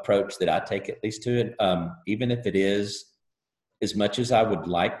approach that I take at least to it. Even if it is, as much as I would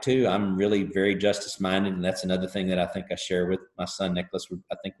like to, I'm really very justice minded. And that's another thing that I think I share with my son, Nicholas.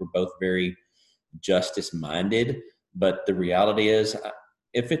 I think we're both very justice minded, but the reality is,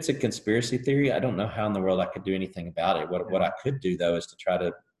 if it's a conspiracy theory, I don't know how in the world I could do anything about it. What I could do though is to try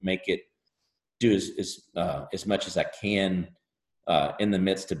to make it do as much as I can in the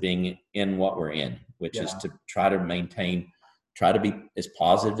midst of being in what we're in, which is to try to be as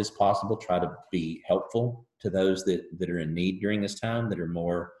positive as possible, try to be helpful to those that are in need during this time, that are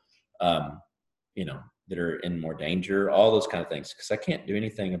more, that are in more danger, all those kind of things. Because I can't do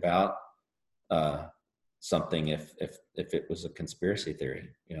anything about something if it was a conspiracy theory.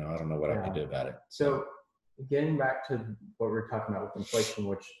 I don't know what I could do about it. So getting back to what we were talking about with inflation,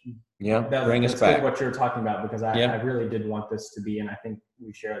 which bring us back. What you're talking about, because I really did want this to be, and I think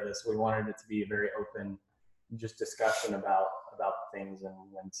we share this. We wanted it to be a very open, just discussion about things, and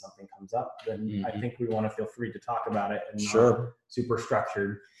when something comes up, then I think we want to feel free to talk about it and not super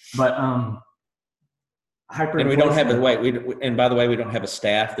structured. But and we don't have and by the way, we don't have a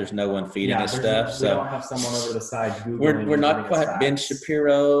staff. There's no one feeding us stuff. We don't have someone over the side Googling. We're not quite Ben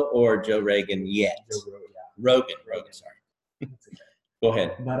Shapiro or Joe Rogan yet. Rogan, sorry. Go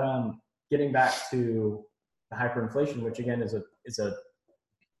ahead. But getting back to the hyperinflation, which again is a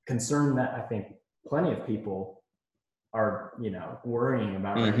concern that I think plenty of people are worrying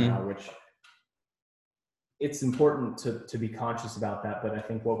about right now, which it's important to be conscious about that. But I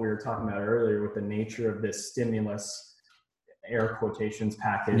think what we were talking about earlier with the nature of this stimulus, air quotations,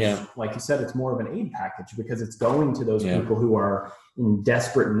 package, like you said, it's more of an aid package because it's going to those people who are in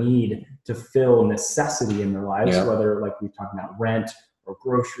desperate need to fill necessity in their lives, whether like we talked about rent or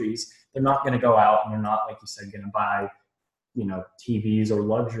groceries. They're not going to go out and they're not, like you said, going to buy TVs or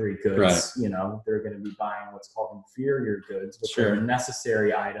luxury goods. Right. They're going to be buying what's called inferior goods, which are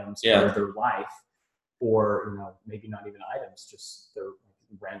necessary items for their life, or maybe not even items, just their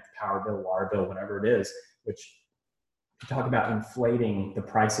rent, power bill, water bill, whatever it is. Which, to talk about inflating the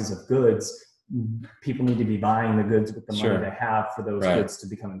prices of goods, people need to be buying the goods with the money they have for those goods to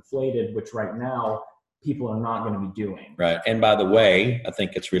become inflated, which right now people are not going to be doing. Right. And by the way, I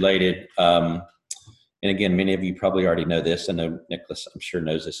think it's related. And again, many of you probably already know this. I know Nicholas, I'm sure,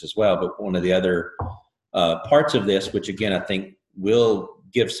 knows this as well. But one of the other parts of this, which again, I think will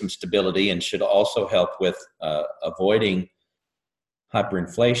give some stability and should also help with avoiding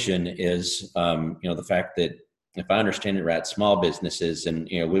hyperinflation, is the fact that, if I understand it right, small businesses, and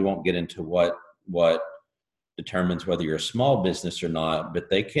we won't get into what determines whether you're a small business or not, but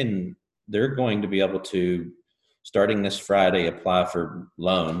they're going to be able to, starting this Friday, apply for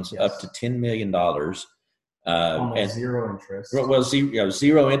loans up to $10 million. Almost zero interest. Well,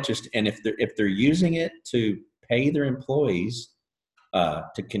 zero interest. And if they're using it to pay their employees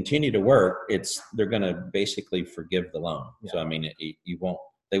to continue to work, they're going to basically forgive the loan. Yeah. So I mean,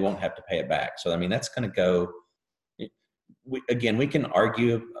 they won't have to pay it back. So I mean, that's going to go. We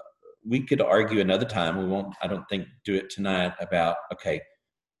could argue another time. We won't. I don't think do it tonight about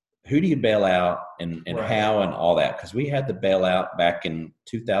who do you bail out and how and all that, because we had the bailout back in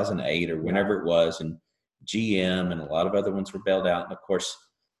 2008 or whenever it was, and GM and a lot of other ones were bailed out. And of course,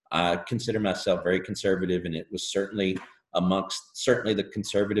 I consider myself very conservative, and it was certainly amongst the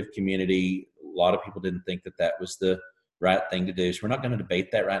conservative community. A lot of people didn't think that was the right thing to do. So we're not going to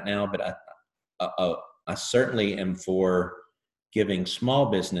debate that right now, but I certainly am for giving small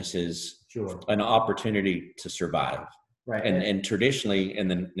businesses an opportunity to survive. Right. And traditionally, and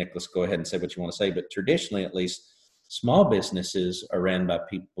then Nicholas, go ahead and say what you want to say, but traditionally, at least, small businesses are ran by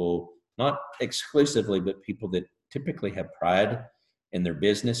people, not exclusively, but people that typically have pride in their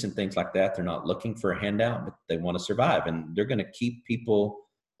business and things like that. They're not looking for a handout, but they want to survive. And they're going to keep people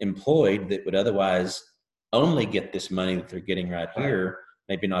employed that would otherwise only get this money that they're getting right here,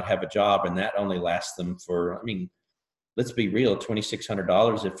 maybe not have a job. And that only lasts them for, let's be real,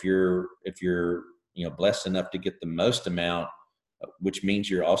 $2,600 if you're blessed enough to get the most amount which means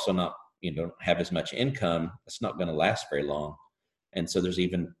you're also not, don't have as much income. It's not going to last very long. And so there's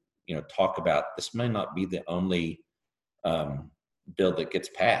even, talk about this may not be the only bill that gets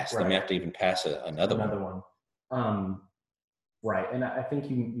passed. Right. They may have to even pass another one. Right. And I think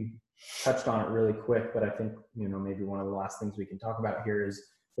you touched on it really quick, but I think, maybe one of the last things we can talk about here is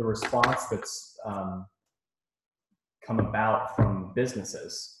the response that's come about from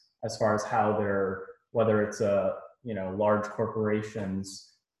businesses as far as how they're, whether it's large corporations,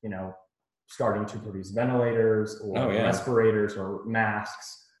 starting to produce ventilators or respirators or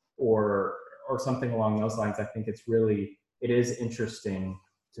masks or something along those lines. I think it is interesting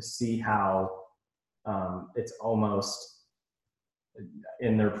to see how it's almost,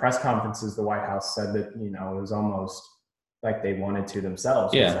 in their press conferences, the White House said that, it was almost like they wanted to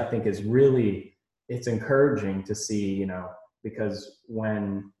themselves, which I think is really, it's encouraging to see, because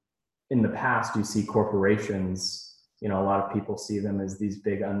when in the past you see corporations, a lot of people see them as these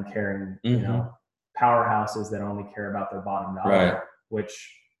big uncaring, powerhouses that only care about their bottom dollar,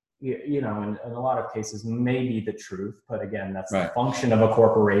 which, in a lot of cases may be the truth. But again, that's the function of a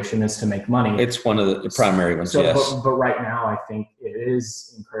corporation, is to make money. It's one of the primary ones, yes. But right now, I think it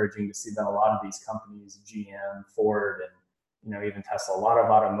is encouraging to see that a lot of these companies, GM, Ford, and even Tesla, a lot of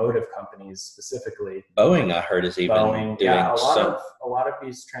automotive companies specifically. Boeing, I heard, is even doing a lot of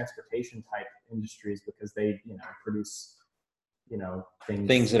these transportation type industries, because they produce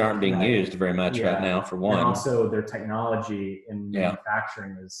things that aren't being used very much right now, for one. And also their technology in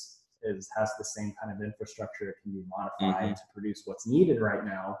manufacturing has the same kind of infrastructure that can be modified to produce what's needed right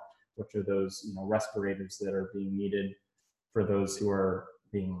now, which are those respirators that are being needed for those who are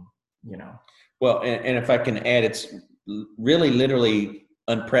being Well, and if I can add, it's really literally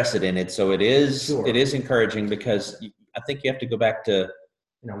unprecedented. So it is encouraging, because I think you have to go back to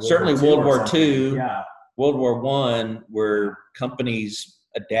certainly World War II, World War I, where companies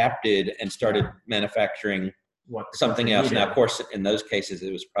adapted and started manufacturing something else. Now, of course, in those cases,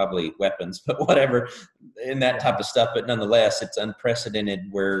 it was probably weapons, but whatever, in that type of stuff. But nonetheless, it's unprecedented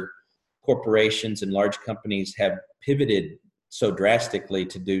where corporations and large companies have pivoted so drastically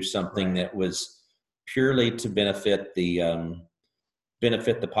to do something that was purely to benefit the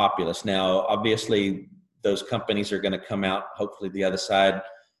populace. Now, obviously, those companies are going to come out, hopefully, the other side,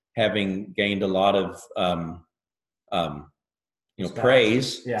 having gained a lot of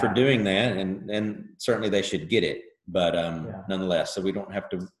praise for doing that, and certainly they should get it. But nonetheless, so we don't have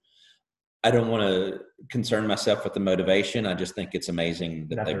to. I don't want to concern myself with the motivation. I just think it's amazing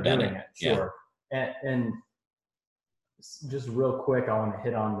that they've done it. Sure. And just real quick, I want to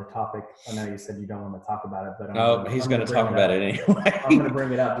hit on the topic. I know you said you don't want to talk about it, but he's going to talk about it anyway. I'm going to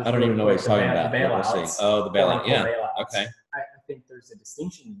bring it up. Just I don't even know what he's talking about. The bailouts. Oh, the bailout. Yeah. Bailouts. Okay. I think there's a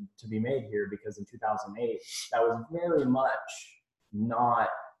distinction to be made here, because in 2008, that was very much not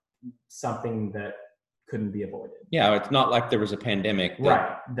something that couldn't be avoided. Yeah, it's not like there was a pandemic.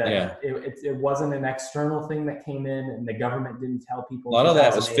 It wasn't an external thing that came in, and the government didn't tell people. A lot of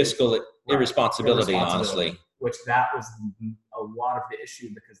that was fiscal irresponsibility, honestly. Which that was a lot of the issue,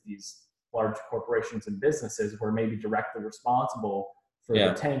 because these large corporations and businesses were maybe directly responsible for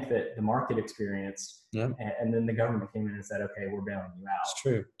the tank that the market experienced. Yeah. And then the government came in and said, okay, we're bailing you out. It's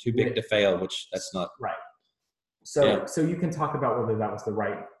true. Too big to fail, which that's not. Right. So you can talk about whether that was the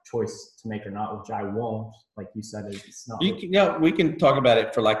right choice to make or not, which I won't. Like you said, it's not. We can talk about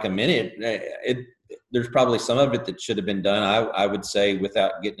it for like a minute. There's probably some of it that should have been done, I would say,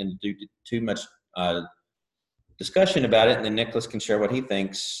 without getting into too much discussion about it, and then Nicholas can share what he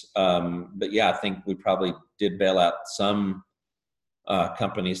thinks. But I think we probably did bail out some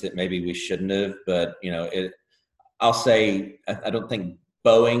companies that maybe we shouldn't have. But I'll say I don't think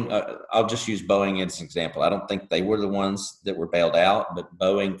Boeing. I'll just use Boeing as an example. I don't think they were the ones that were bailed out, but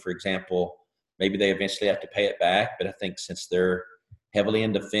Boeing, for example, maybe they eventually have to pay it back. But I think since they're heavily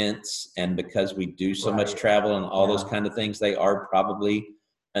in defense, and because we do so much travel and all those kind of things, they are probably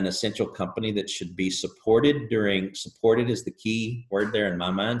an essential company that should be supported is the key word there in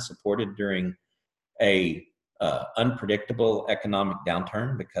my mind, supported during a unpredictable economic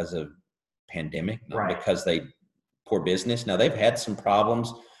downturn because of pandemic, not because they poor business. Now they've had some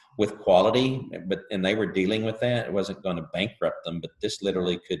problems with quality, and they were dealing with that. It wasn't going to bankrupt them, but this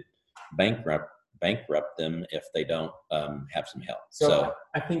literally could bankrupt them if they don't have some help. So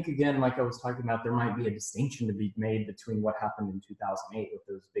I think, again, like I was talking about, there might be a distinction to be made between what happened in 2008 with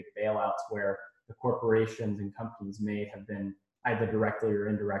those big bailouts, where the corporations and companies may have been either directly or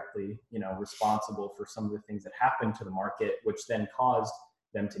indirectly, responsible for some of the things that happened to the market, which then caused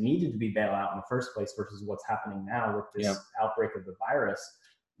them to need to be bailed out in the first place, versus what's happening now with this outbreak of the virus.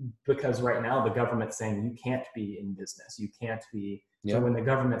 because right now the government's saying you can't be in business, you can't be. Yeah. So when the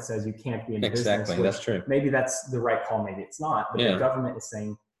government says you can't be in business, Exactly, that's true. maybe that's the right call, maybe it's not. But Yeah. the government is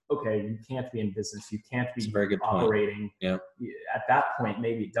saying, okay, you can't be in business, you can't be That's a very good point. operating. Yeah. At that point,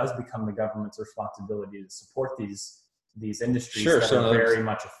 maybe it does become the government's responsibility to support these industries Sure, that so are very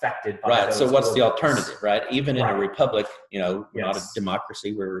much affected by right. those So what's the orders. alternative, right? Even in a Right. republic, you know, we're not a Yes.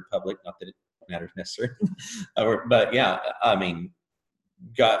 democracy, we're a republic. Not that it matters necessarily, but yeah, I mean,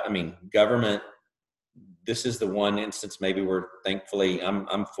 government. This is the one instance maybe where thankfully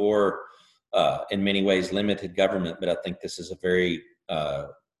I'm for, in many ways, limited government, but I think this is a very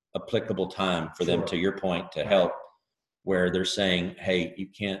applicable time for them, Sure. to your point, to Right. help, where they're saying, hey, you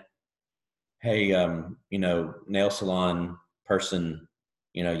can't, hey, you know, nail salon person,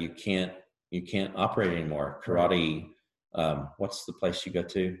 you know, you can't operate anymore. Karate, what's the place you go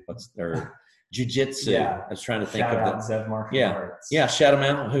to? What's their jiu-jitsu? Yeah. I was trying to think Shout of out Zev Martial yeah. Arts. Yeah, shout them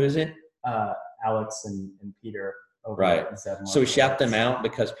out. Who is it? Alex and Peter over Right. at Zev Martial So we shout them Arts. out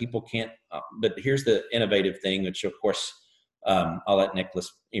because people can't, but here's the innovative thing, which of course, I'll let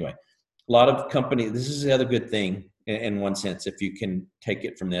Nicholas, anyway, a lot of companies, this is the other good thing in one sense, if you can take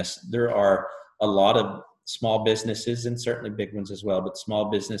it from this, there are a lot of small businesses and certainly big ones as well, but small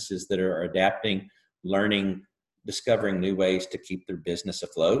businesses that are adapting, learning, discovering new ways to keep their business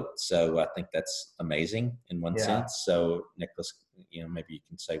afloat. So I think that's amazing in one sense. So Nicholas, you know, maybe you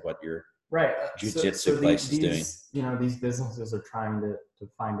can say what your right. jiu-jitsu place is doing. You know, these businesses are trying to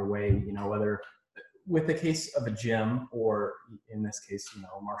find a way, you know, whether with the case of a gym or in this case, you know,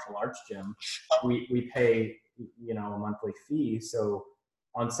 a martial arts gym, we pay, you know, a monthly fee. So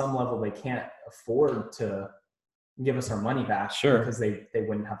on some level, they can't afford to give us our money back because they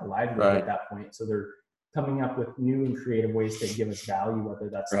wouldn't have a livelihood at that point. So they're coming up with new and creative ways to give us value, whether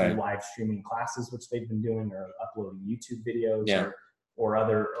that's through live streaming classes, which they've been doing, or uploading YouTube videos or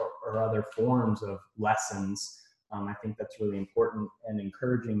other forms of lessons. I think that's really important and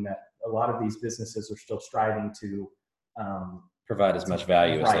encouraging that a lot of these businesses are still striving to provide as much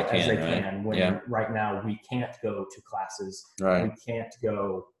value as they can. When right now we can't go to classes, we can't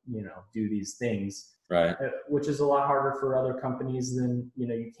go, you know, do these things, which is a lot harder for other companies than, you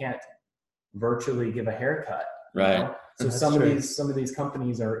know, you can't virtually give a haircut, know? So some of these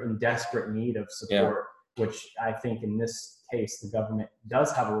companies are in desperate need of support, which I think in this case the government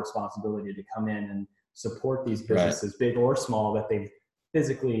does have a responsibility to come in and support these businesses, big or small, that they've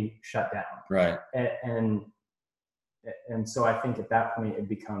physically shut down. And so I think at that point it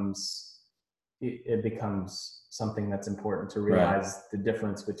becomes something that's important to realize the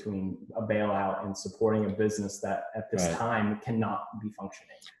difference between a bailout and supporting a business that at this time cannot be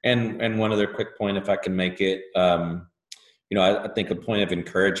functioning. And one other quick point, if I can make it, you know, I think a point of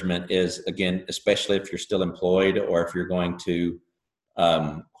encouragement is, again, especially if you're still employed or if you're going to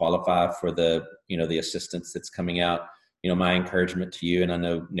qualify for the, you know, the assistance that's coming out, you know, my encouragement to you, and I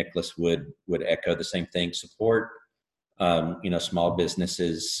know Nicholas would echo the same thing, support, you know, small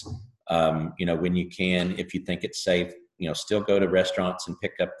businesses, you know, when you can, if you think it's safe, you know, still go to restaurants and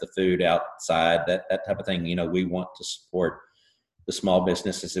pick up the food outside, that type of thing. You know, we want to support the small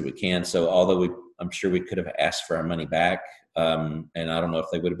businesses that we can. So although I'm sure we could have asked for our money back, and I don't know if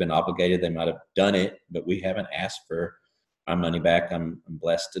they would have been obligated, they might have done it, but we haven't asked for our money back. I'm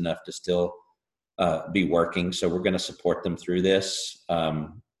blessed enough to still be working. So we're going to support them through this.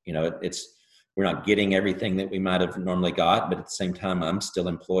 You know, we're not getting everything that we might have normally got, but at the same time, I'm still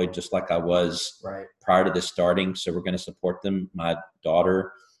employed just like I was prior to this starting. So we're going to support them. My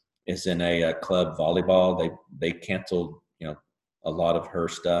daughter is in a club volleyball. They canceled, you know, a lot of her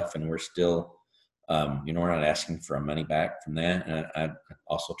stuff, and we're still, you know, we're not asking for our money back from that. And I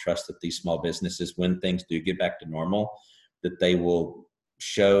also trust that these small businesses, when things do get back to normal, that they will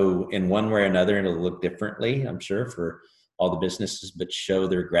show in one way or another, and it'll look differently, I'm sure, for all the businesses, but show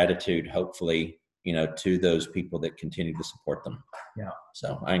their gratitude, hopefully, you know, to those people that continue to support them.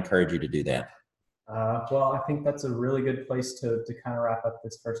 So I encourage you to do that. Well, I think that's a really good place to kind of wrap up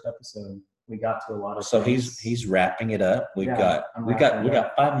this first episode. We got to a lot of so things. he's wrapping it up. We got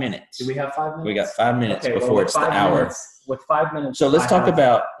 5 minutes. Do we have 5 minutes? We got 5 minutes before well, it's the hour. With 5 minutes. So let's talk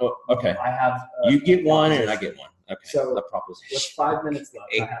about. Okay. I have. You get one and I get one. Okay. So the proposition. With 5 minutes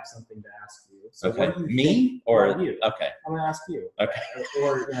left, I have something to ask you. So okay. What do you Me think, or you? Okay. I'm going to ask you. Okay.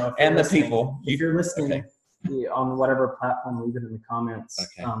 Or you know, and the people. If you're listening on whatever platform, leave it in the comments.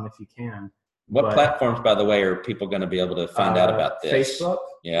 Okay. If you can. What platforms, by the way, are people going to be able to find out about this? Facebook.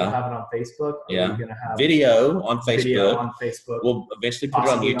 Yeah. We'll have it on Facebook. Yeah. We're going to have video on Facebook. Video on Facebook. We'll eventually put it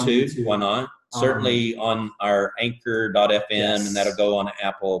on YouTube. Why not? certainly on our anchor.fm, Yes. and that'll go on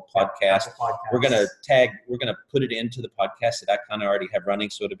Apple Podcast. Apple Podcasts. We're going to put it into the podcast that I kind of already have running.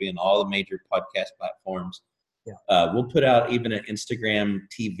 So it'll be in all the major podcast platforms. Yeah. We'll put out even an Instagram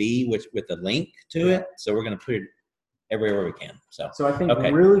TV with a link to it. So we're going to put it everywhere we can. So I think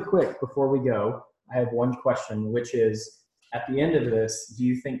really quick before we go, I have one question, which is, at the end of this, do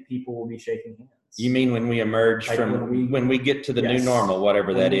you think people will be shaking hands? You mean when we emerge when we get to the new normal,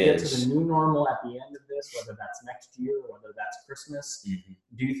 whatever that is? When we get to the new normal at the end of this, whether that's next year, whether that's Christmas,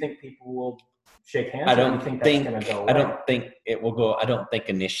 do you think people will shake hands? I don't think think that's going to go away? I don't think it will go. I don't think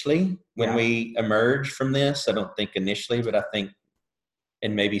initially when we emerge from this. I don't think initially, but I think,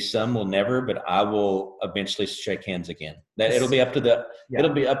 and maybe some will never, but I will eventually shake hands again. That it'll be up to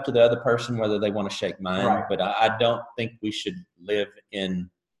it'll be up to the other person whether they want to shake mine. Right. But I don't think we should live in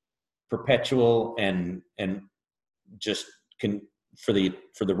perpetual and just for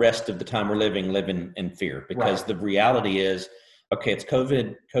the rest of the time we're live in fear, because the reality is, okay, it's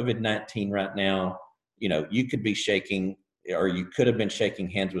COVID-19 right now. You know, you could be shaking, or you could have been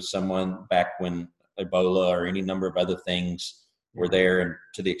shaking hands with someone back when Ebola or any number of other things were there, and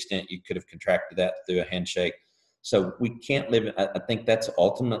to the extent you could have contracted that through a handshake. So we can't live. I think that's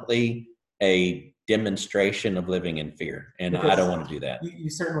ultimately a demonstration of living in fear, and I don't want to do that. You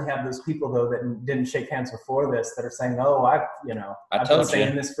certainly have those people though that didn't shake hands before this that are saying, "Oh, I've been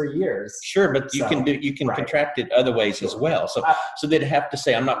saying this for years." Sure, but you can contract it other ways as well. So they'd have to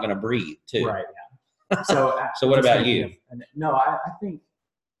say, "I'm not going to breathe," too. Right. Yeah. So what about you? No, I think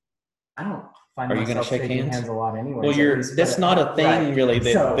I don't find Are you going to shake hands a lot anyway. Well, that's not a thing really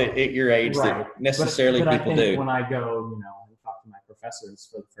that at your age that necessarily but people I think do. When I go, and talk to my professors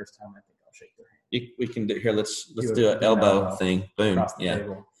for the first time, I think I'll shake their hand. We can do here. Let's do an elbow thing. Boom. Across the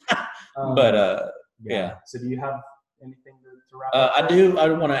table. But So do you have anything to wrap up? I do. I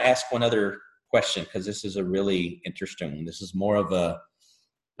want to ask one other question, because this is a really interesting one. This is more of a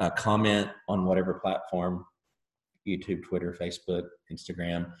comment on whatever platform: YouTube, Twitter, Facebook,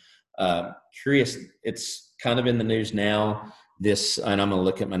 Instagram. Curious, it's kind of in the news now, this, and I'm going to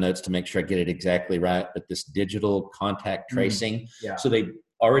look at my notes to make sure I get it exactly right, but this digital contact tracing. So they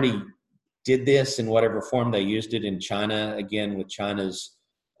already did this in whatever form. They used it in China, again, with China's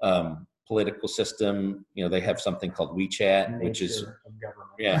political system. They have something called WeChat, which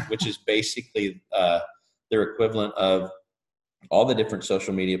is basically their equivalent of all the different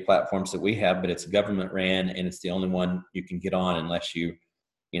social media platforms that we have, but it's government ran, and it's the only one you can get on unless you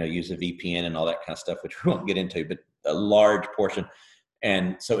use a VPN and all that kind of stuff, which we won't get into, but a large portion.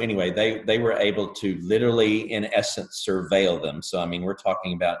 And so anyway, they were able to literally, in essence, surveil them. So, I mean, we're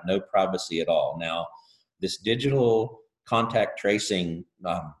talking about no privacy at all. Now, this digital contact tracing,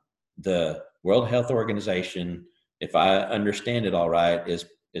 the World Health Organization, if I understand it all right, is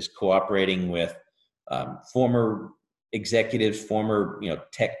cooperating with former executives, former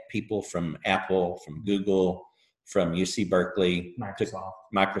tech people from Apple, from Google, from UC Berkeley,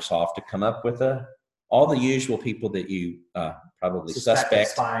 Microsoft to come up with all the usual people that you probably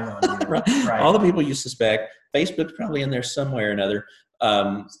suspect. Spying on you. Right. All the people you suspect. Facebook's probably in there somewhere or another.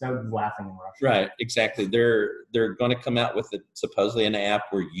 It's no laughing in Russia. Right, exactly. They're going to come out with supposedly an app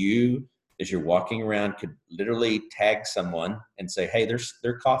where you, as you're walking around, could literally tag someone and say, "Hey,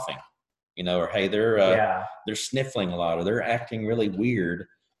 they're coughing," or "Hey, they're sniffling a lot, or they're acting really weird."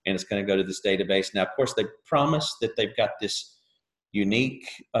 And it's going to go to this database. Now, of course, they promise that they've got this unique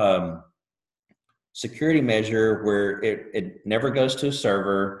security measure where it never goes to a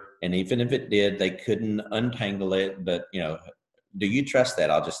server. And even if it did, they couldn't untangle it. But, do you trust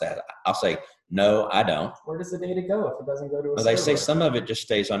that? I'll say, no, I don't. Where does the data go if it doesn't go to a server? They say some of it just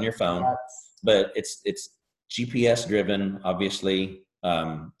stays on your phone, but it's GPS driven, obviously.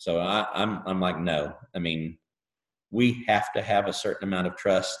 So I'm like, no. I mean, we have to have a certain amount of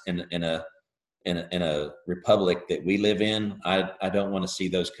trust in a republic that we live in. I don't want to see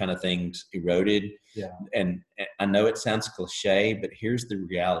those kind of things eroded. Yeah. And I know it sounds cliche, but here's the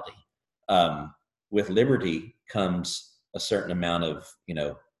reality. With liberty comes a certain amount of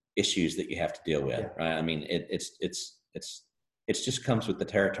issues that you have to deal with. Right? I mean, it's just comes with the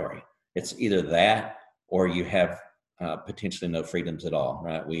territory. It's either that or you have potentially no freedoms at all,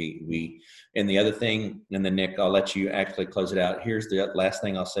 right? And the other thing, and then Nick, I'll let you actually close it out. Here's the last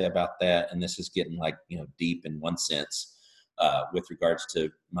thing I'll say about that, and this is getting deep in one sense with regards to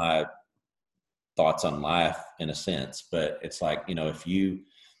my thoughts on life in a sense, but it's like, if you,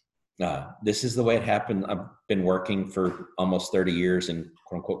 this is the way it happened. I've been working for almost 30 years in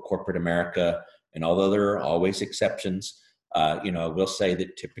quote unquote corporate America, and although there are always exceptions, I will say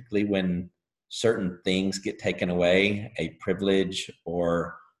that typically when certain things get taken away, a privilege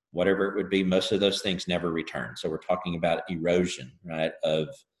or whatever it would be, most of those things never return. So we're talking about erosion, right, of,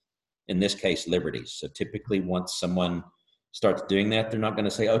 in this case, liberties. So typically once someone starts doing that, they're not going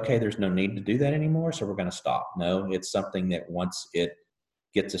to say, okay, there's no need to do that anymore, so we're going to stop. No, it's something that once it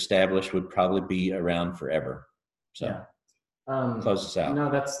gets established would probably be around forever. So close us out. No,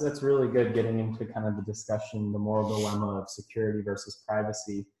 that's really good, getting into kind of the discussion, the moral dilemma of security versus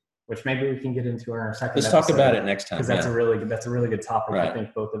privacy, which maybe we can get into in our second Let's episode, talk about it next time. Because that's a really good topic. Right. I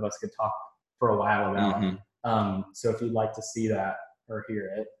think both of us could talk for a while about. So if you'd like to see that or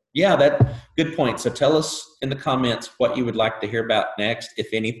hear it. Yeah, that good point. So tell us in the comments what you would like to hear about next, if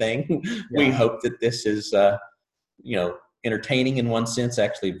anything. We hope that this is, entertaining in one sense,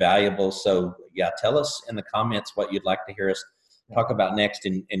 actually valuable. So yeah, tell us in the comments what you'd like to hear us talk about next.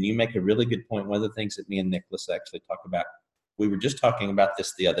 And you make a really good point. One of the things that me and Nicholas actually talk about, we were just talking about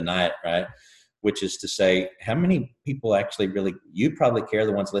this the other night, right? Which is to say, how many people actually really, you probably care,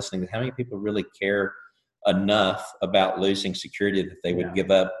 the ones listening, how many people really care enough about losing security that they would give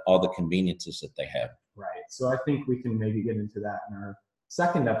up all the conveniences that they have? Right. So I think we can maybe get into that in our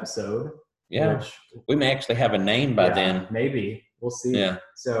second episode. Yeah. Which, we may actually have a name by then. Maybe. We'll see. Yeah.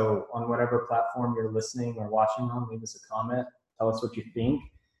 So on whatever platform you're listening or watching on, leave us a comment. Tell us what you think,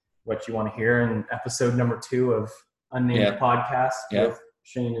 what you want to hear in episode number 2 of Unnamed Podcast with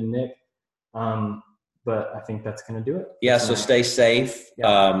Shane and Nick. But I think that's going to do it. Yeah. So stay safe.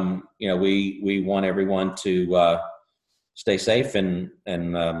 Yeah. We want everyone to stay safe and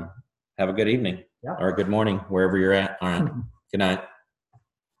have a good evening or a good morning, wherever you're at. All right. Good night.